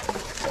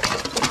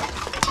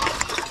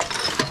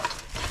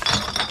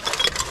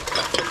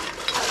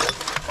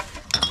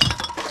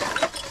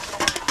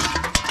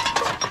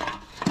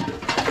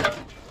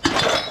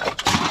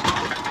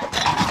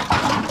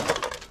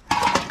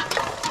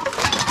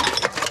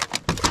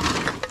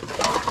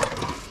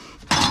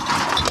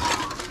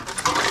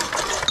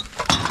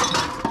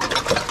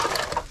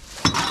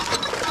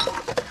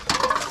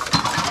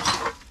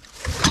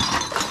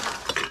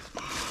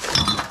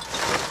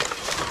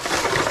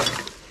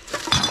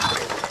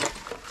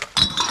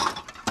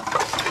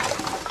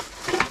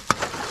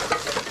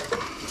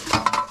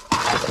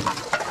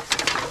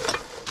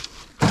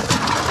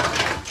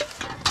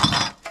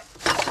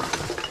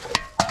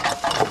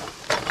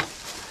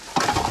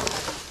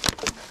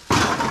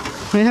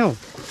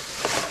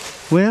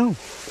 Well,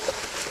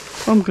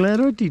 I'm glad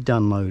I did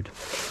unload.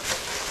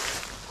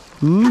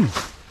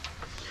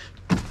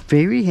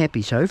 Very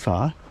happy so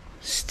far.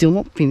 Still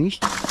not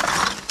finished.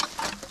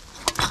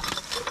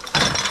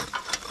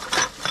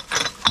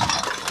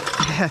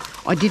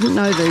 I didn't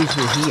know these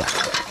were here.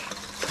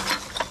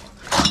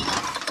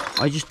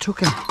 I just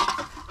took a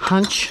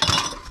hunch,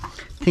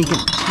 thinking,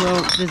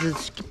 well, there's a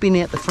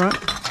skipping out the front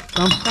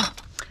bumper.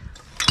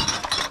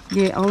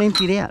 Yeah, I'll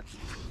empty it out.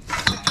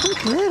 I'm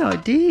glad I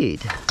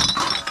did.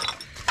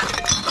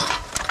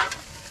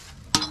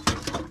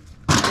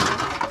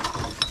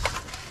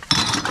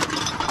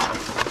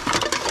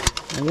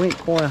 I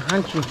went by a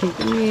hunch and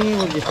thinking, yeah,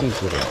 we'll just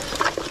empty it out.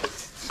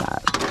 So,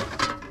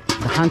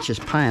 the hunch is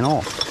paying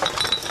off.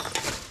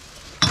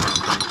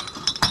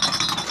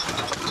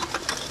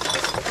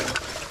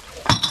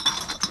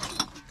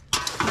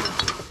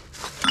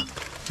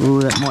 Oh,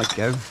 that might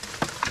go.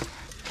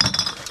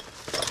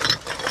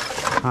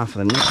 Half of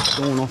the neck's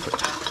gone off it.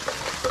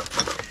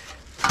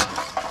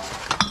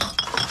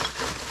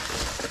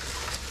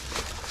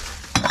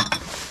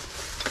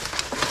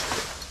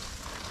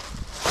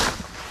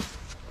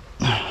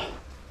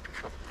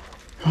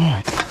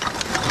 Right.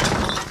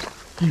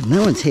 That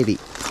one's heavy.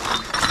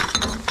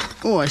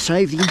 Oh, I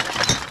saved him.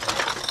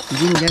 He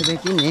didn't go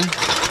back in there.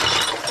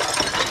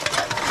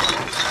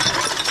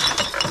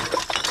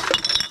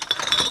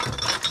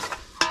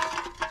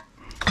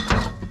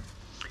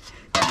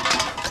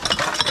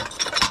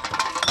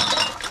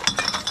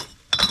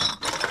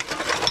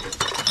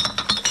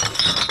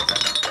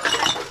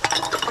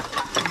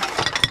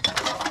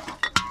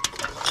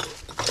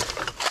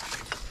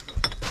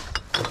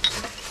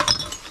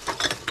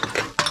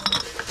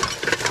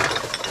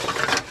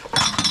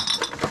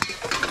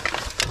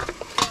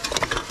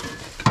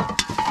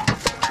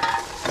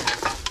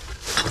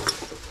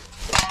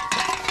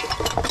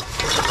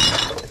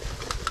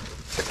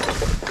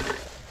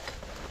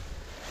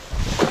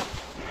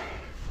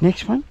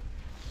 Next one,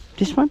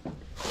 this one.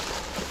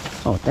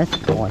 Oh, that's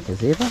white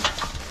as ever.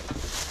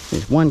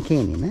 There's one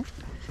can in that.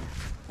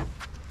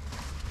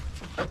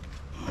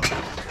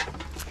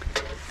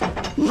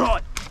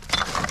 Right.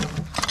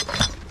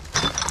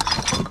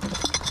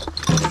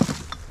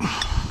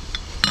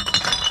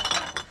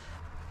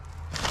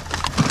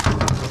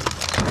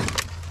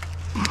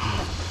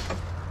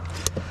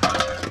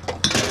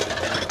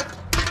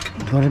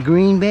 Got a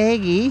green bag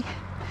here.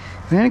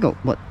 We only got,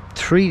 what,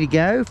 3 to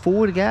go,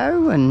 4 to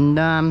go, and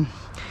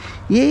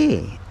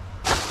yeah.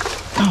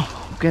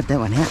 Oh, I'll grab that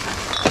one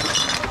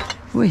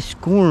out. We're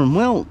scoring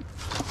well.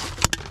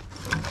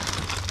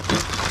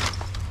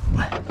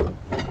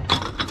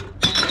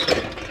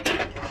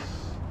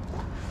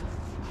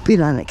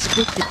 Bit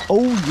unexpected.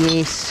 Oh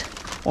yes,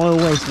 I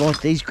always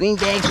like these green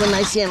bags when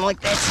they sound like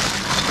that.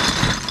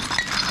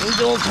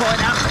 He's all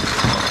tied up.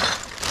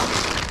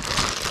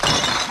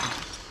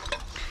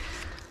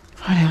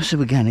 What else are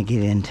we going to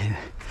get into?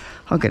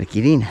 I've got to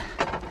get in.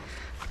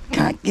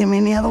 Can't get him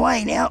any other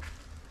way now.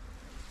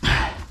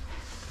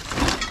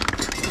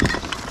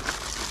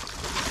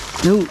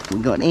 No, we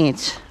got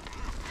ants.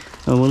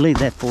 Well, we'll leave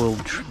that foil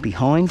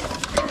behind.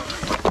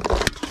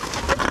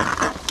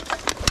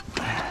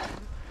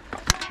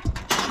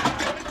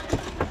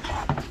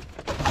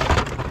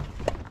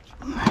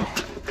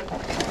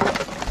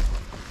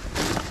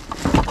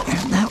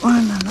 That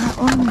one and that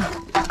one.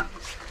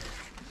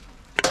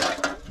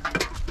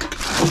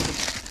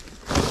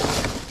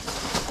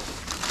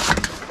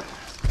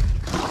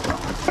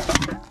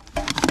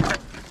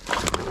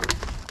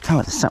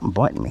 Oh, there's something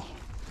biting me.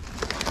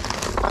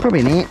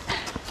 Probably an ant.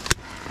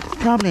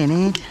 Probably an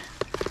ant.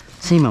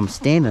 Seem I'm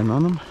standing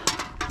on them.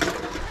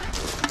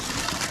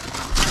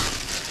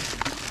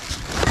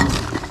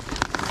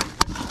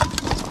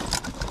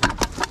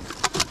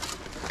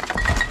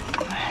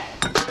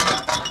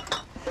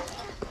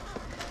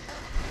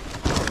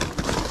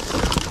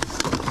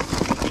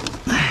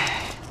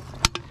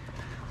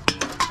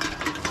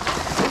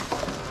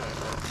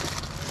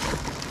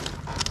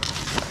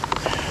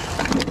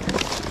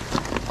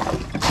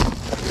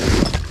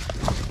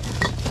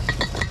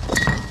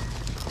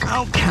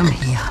 Oh, come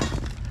here.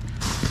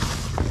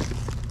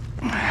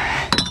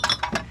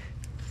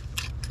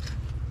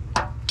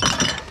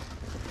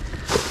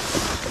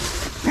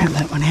 Grab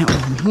that one out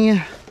from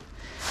here.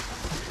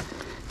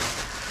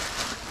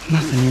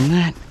 Nothing in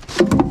that.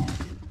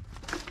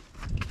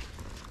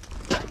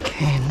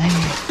 Okay, and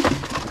there.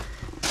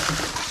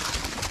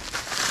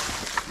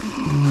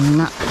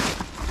 No.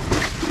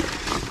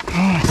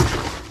 Okay.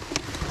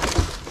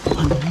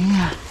 One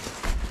there.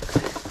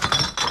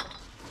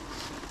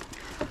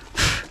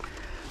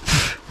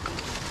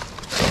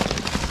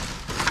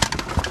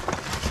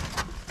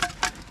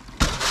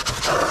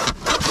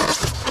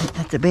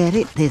 That's about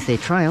it. There's their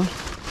trail.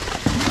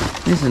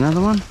 There's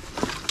another one.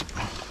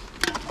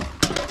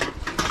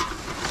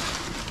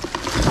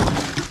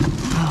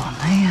 Oh,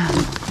 there.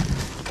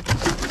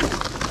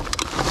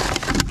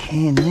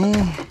 Can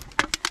there.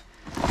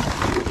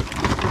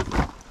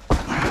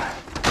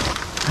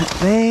 That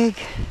bag.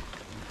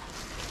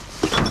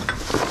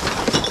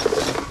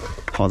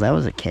 Oh, that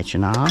was a catch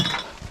and a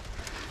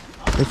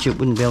half. I bet you it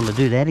wouldn't be able to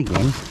do that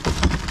again.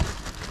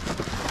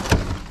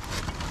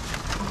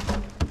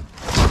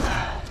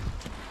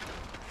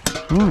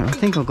 Right, I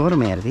think I got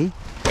him out of here.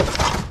 I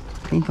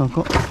think I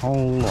got the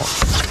whole lot.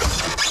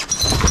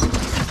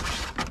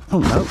 Oh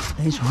no,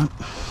 there's one.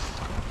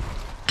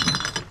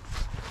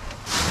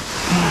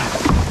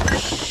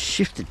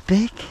 Shift it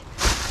back.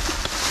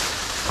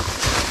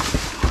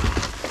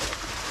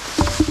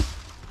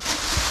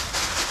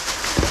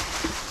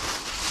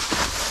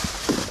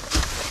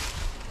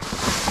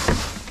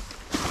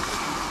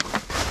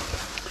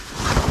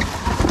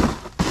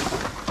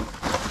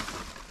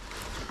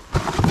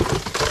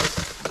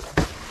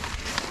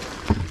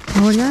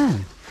 Righto,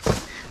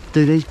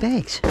 do these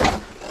bags.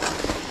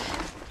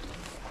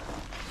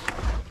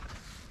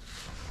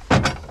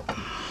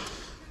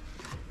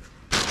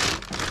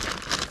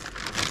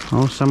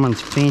 Oh,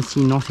 someone's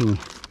fancy knotting.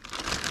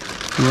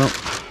 Well,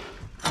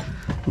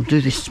 we'll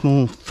do this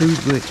small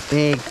Foodworks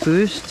bag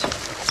first.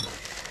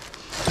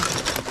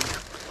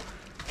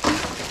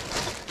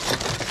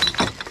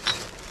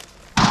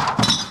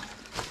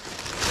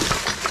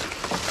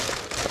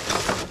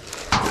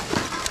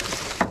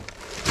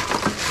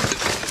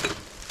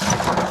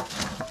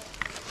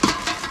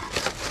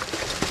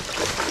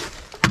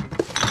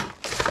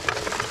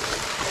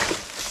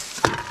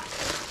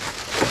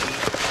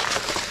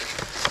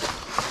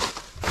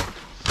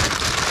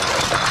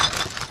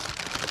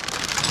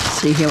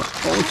 See how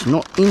it's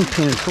not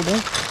impenetrable.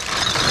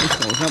 At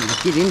least I was able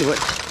to get into it.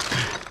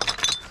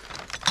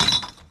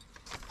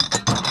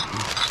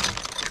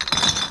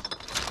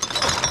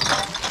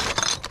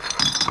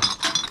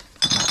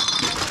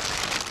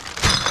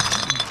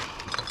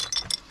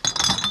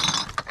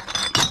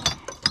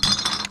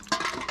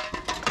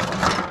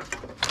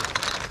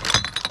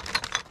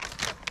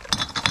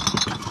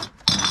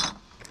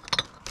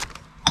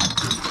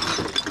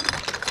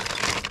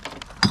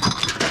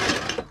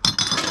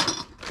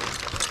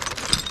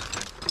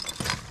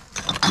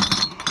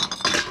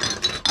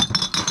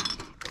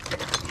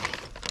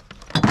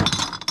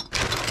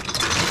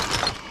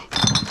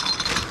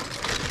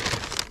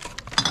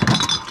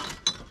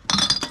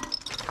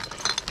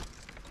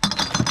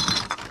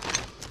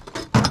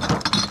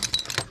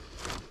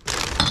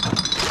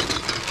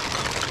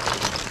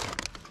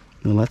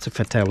 Well, that's a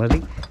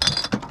fatality.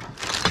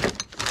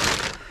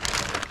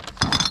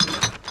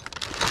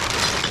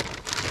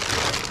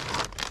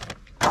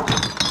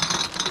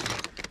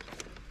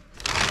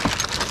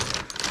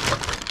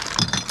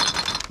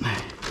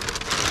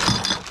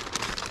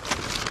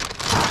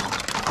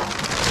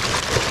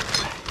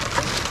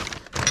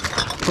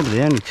 Probably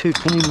the only two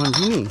clean ones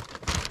in here.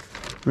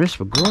 The rest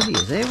were grotty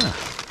as ever.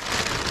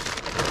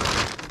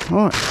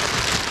 Right,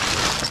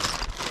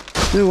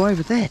 do away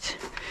with that.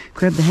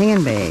 Grab the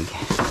hanging bag.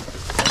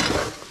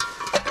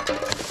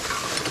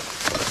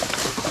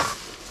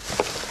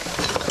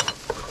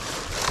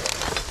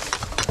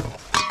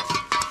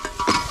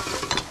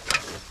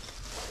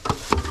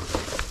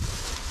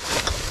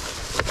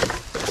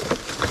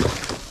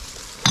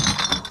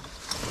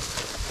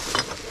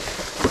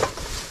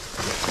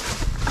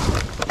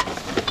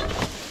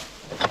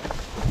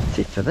 That's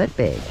it for that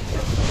bag.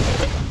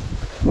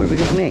 What have we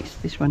got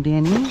next? This one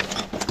down here.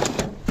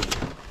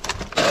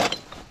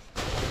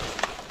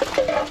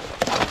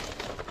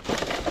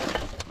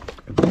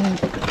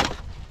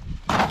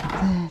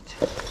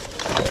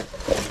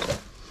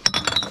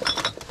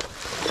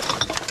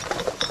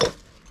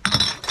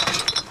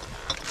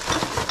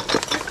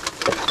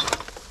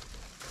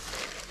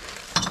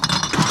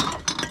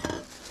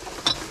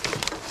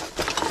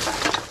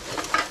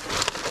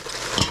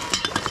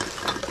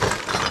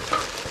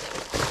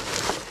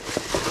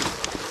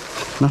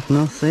 Nothing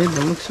else there by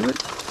the looks of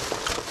it.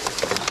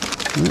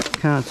 No,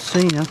 can't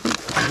see nothing.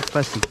 There's a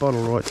plastic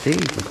bottle right there, you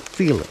can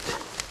feel it.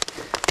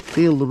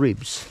 Feel the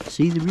ribs.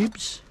 See the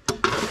ribs?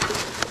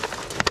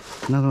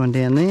 Another one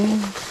down there.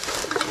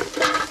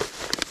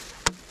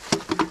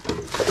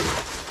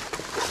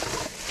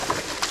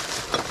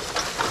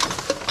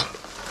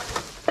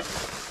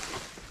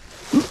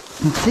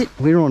 That's it,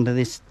 we're on to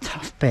this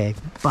tough bag,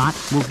 but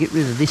we'll get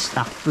rid of this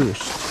stuff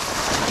first.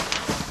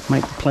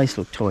 Make the place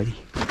look tidy.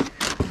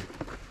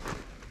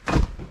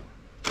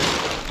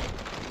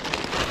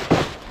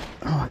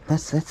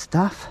 That's that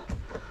stuff.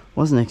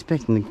 Wasn't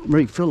expecting to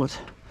refill it.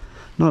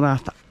 Not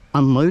after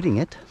unloading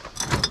it.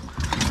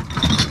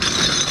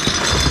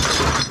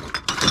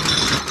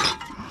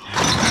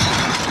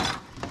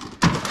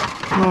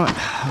 Right,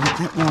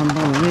 that one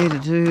down there to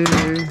do.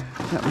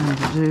 That one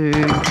to do.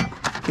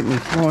 Get me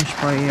fly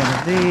spray out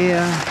of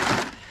there.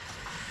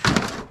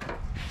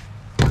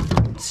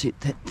 Set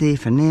that there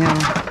for now.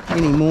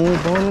 Any more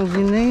bottles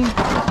in there?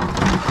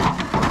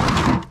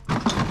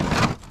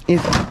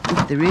 If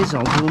there is,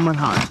 I'll do them at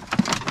home.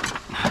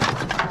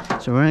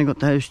 So we've only got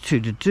those two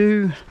to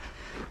do,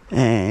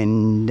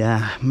 and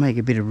make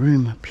a bit of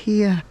room up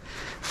here.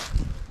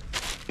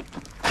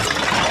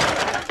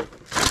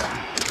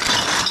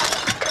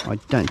 I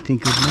don't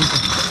think we'll need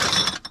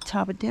to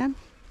tub it down.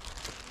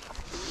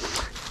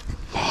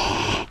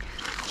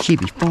 She She'll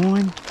be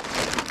fine.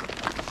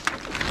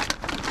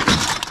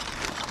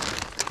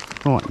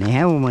 Right, now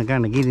how am I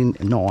going to get in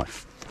a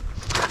knife?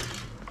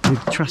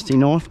 With a trusty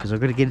knife, because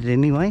I've got to get it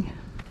anyway.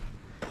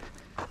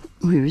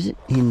 Where is it?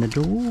 In the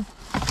door.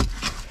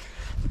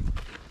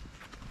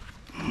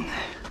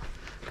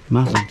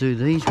 Might as well do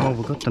these while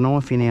we've got the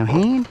knife in our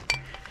hand.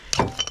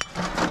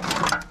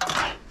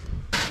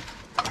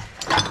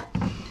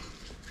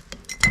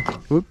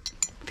 Whoop,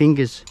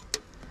 fingers.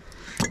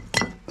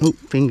 Oh,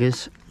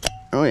 fingers.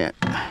 Oh yeah,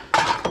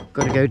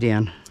 got to go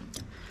down.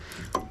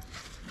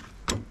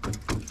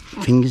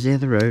 Fingers out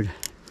of the road.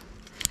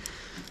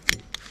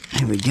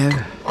 There we go.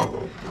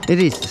 It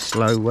is the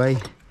slow way,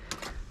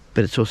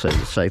 but it's also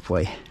the safe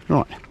way.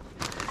 Right.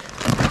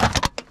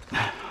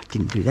 I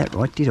didn't do that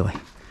right, did I?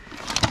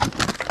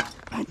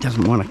 It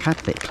doesn't want to cut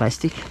that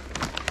plastic.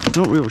 It's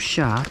not real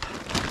sharp.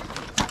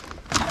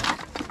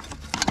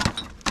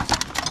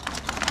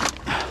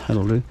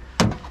 That'll do.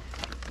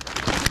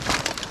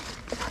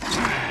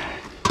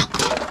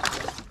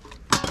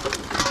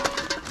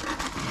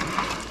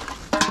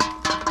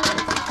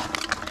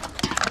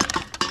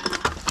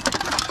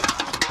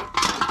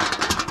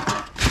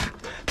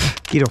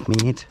 Get off me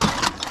head.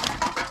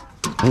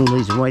 All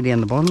these are way down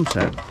the bottom,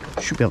 so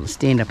I should be able to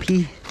stand up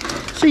here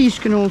so you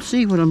can all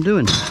see what I'm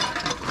doing.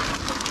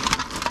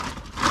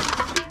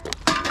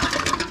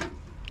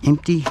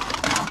 Empty.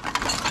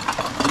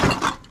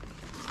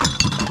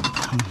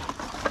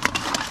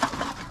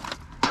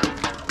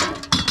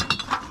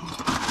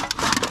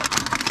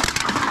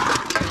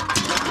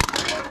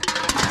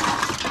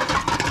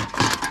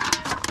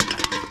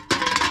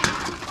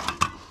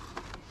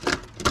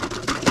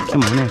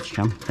 Come on, out you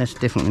come. That's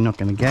definitely not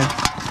going to go.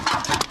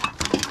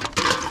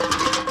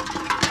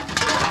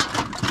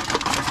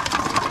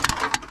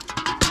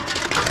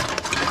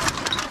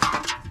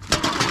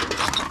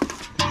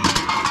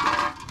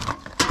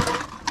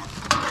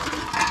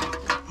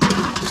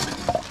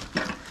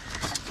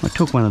 I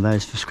took one of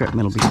those for scrap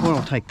metal before.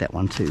 I'll take that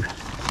one too.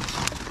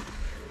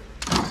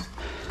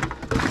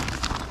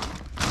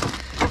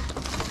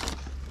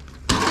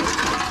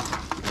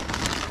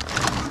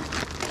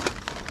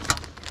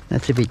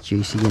 That's a bit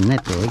juicy in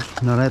that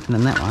bag, not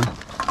opening that one.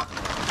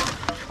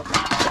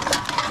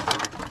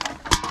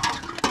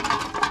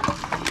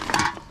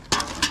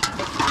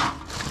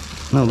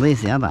 Well,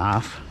 there's the other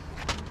half.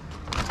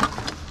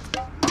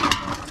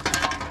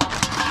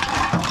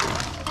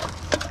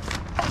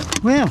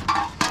 Well,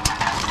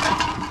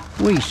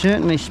 we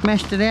certainly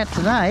smashed it out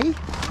today,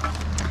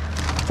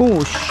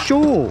 for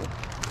sure.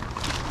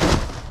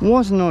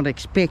 Was not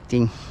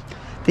expecting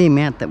the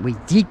amount that we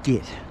did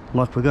get.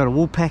 Like we got a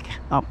wool pack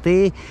up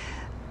there.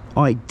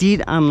 I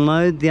did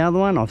unload the other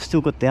one. I've still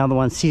got the other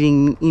one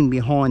sitting in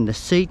behind the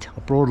seat.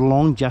 I brought it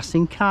along just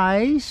in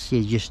case.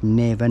 You just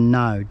never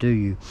know, do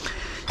you?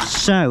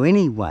 So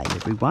anyway,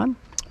 everyone,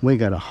 we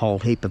got a whole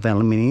heap of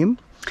aluminium.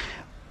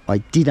 I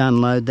did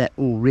unload that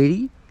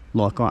already,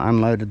 like I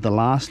unloaded the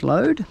last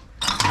load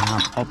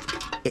of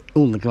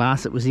all the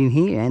glass that was in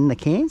here and the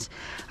cans.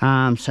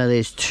 So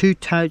there's 2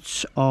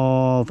 totes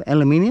of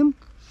aluminium.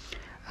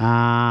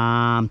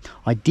 I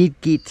did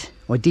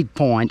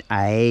find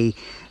a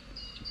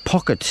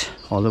pocket,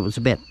 oh, that was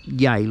about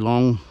yay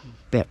long,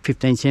 about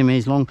 15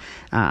 centimeters long,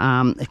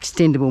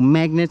 extendable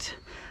magnet.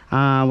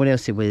 What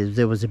else there was?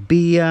 There was a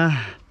beer.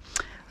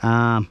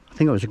 I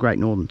think it was a Great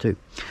Northern too.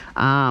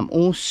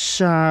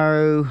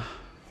 Also,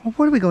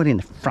 what have we got in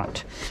the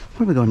front? What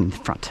have we got in the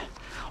front?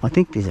 I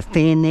think there's a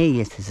fan there.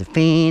 Yes, there's a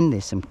fan.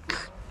 There's some,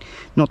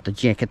 not the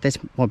jacket, that's,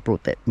 I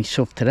brought that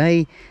myself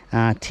today.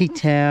 Tea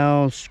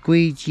towel,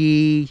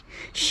 squeegee,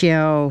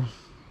 shell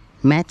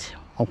mat,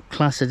 I'll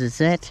class it as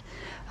that.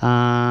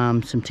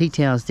 Some tea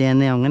towels down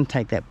there. I'm going to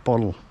take that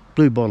bottle,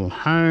 blue bottle,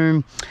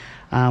 home.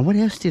 What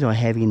else did I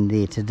have in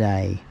there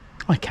today?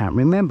 I can't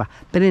remember.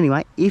 But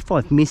anyway, if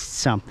I've missed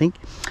something,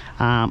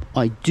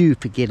 I do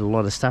forget a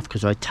lot of stuff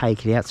because I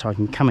take it out so I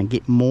can come and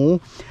get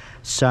more.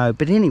 So,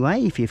 but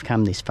anyway, if you've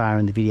come this far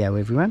in the video,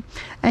 everyone,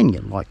 and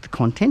you like the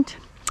content,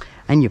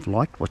 and you've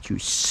liked what you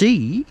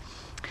see,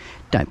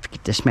 don't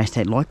forget to smash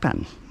that like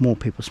button. More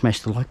people smash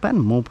the like button,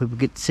 more people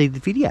get to see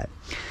the video.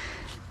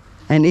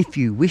 And if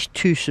you wish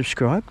to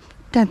subscribe,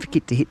 don't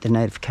forget to hit the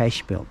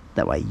notification bell.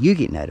 That way you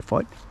get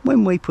notified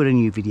when we put a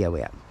new video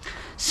out.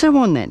 So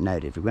on that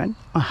note, everyone,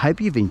 I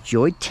hope you've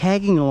enjoyed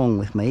tagging along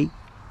with me,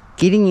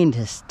 getting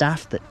into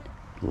stuff that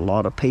a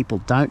lot of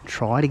people don't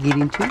try to get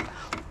into.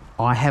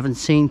 I haven't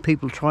seen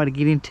people try to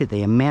get into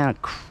the amount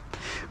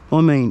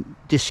of,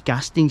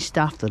 disgusting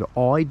stuff that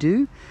I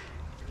do.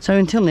 So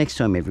until next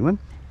time, everyone,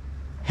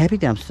 happy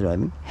dumpster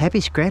diving,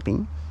 happy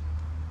scrapping,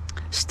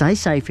 stay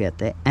safe out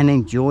there, and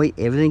enjoy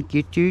everything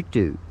that you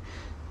do.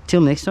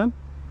 Till next time,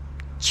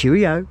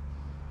 cheerio.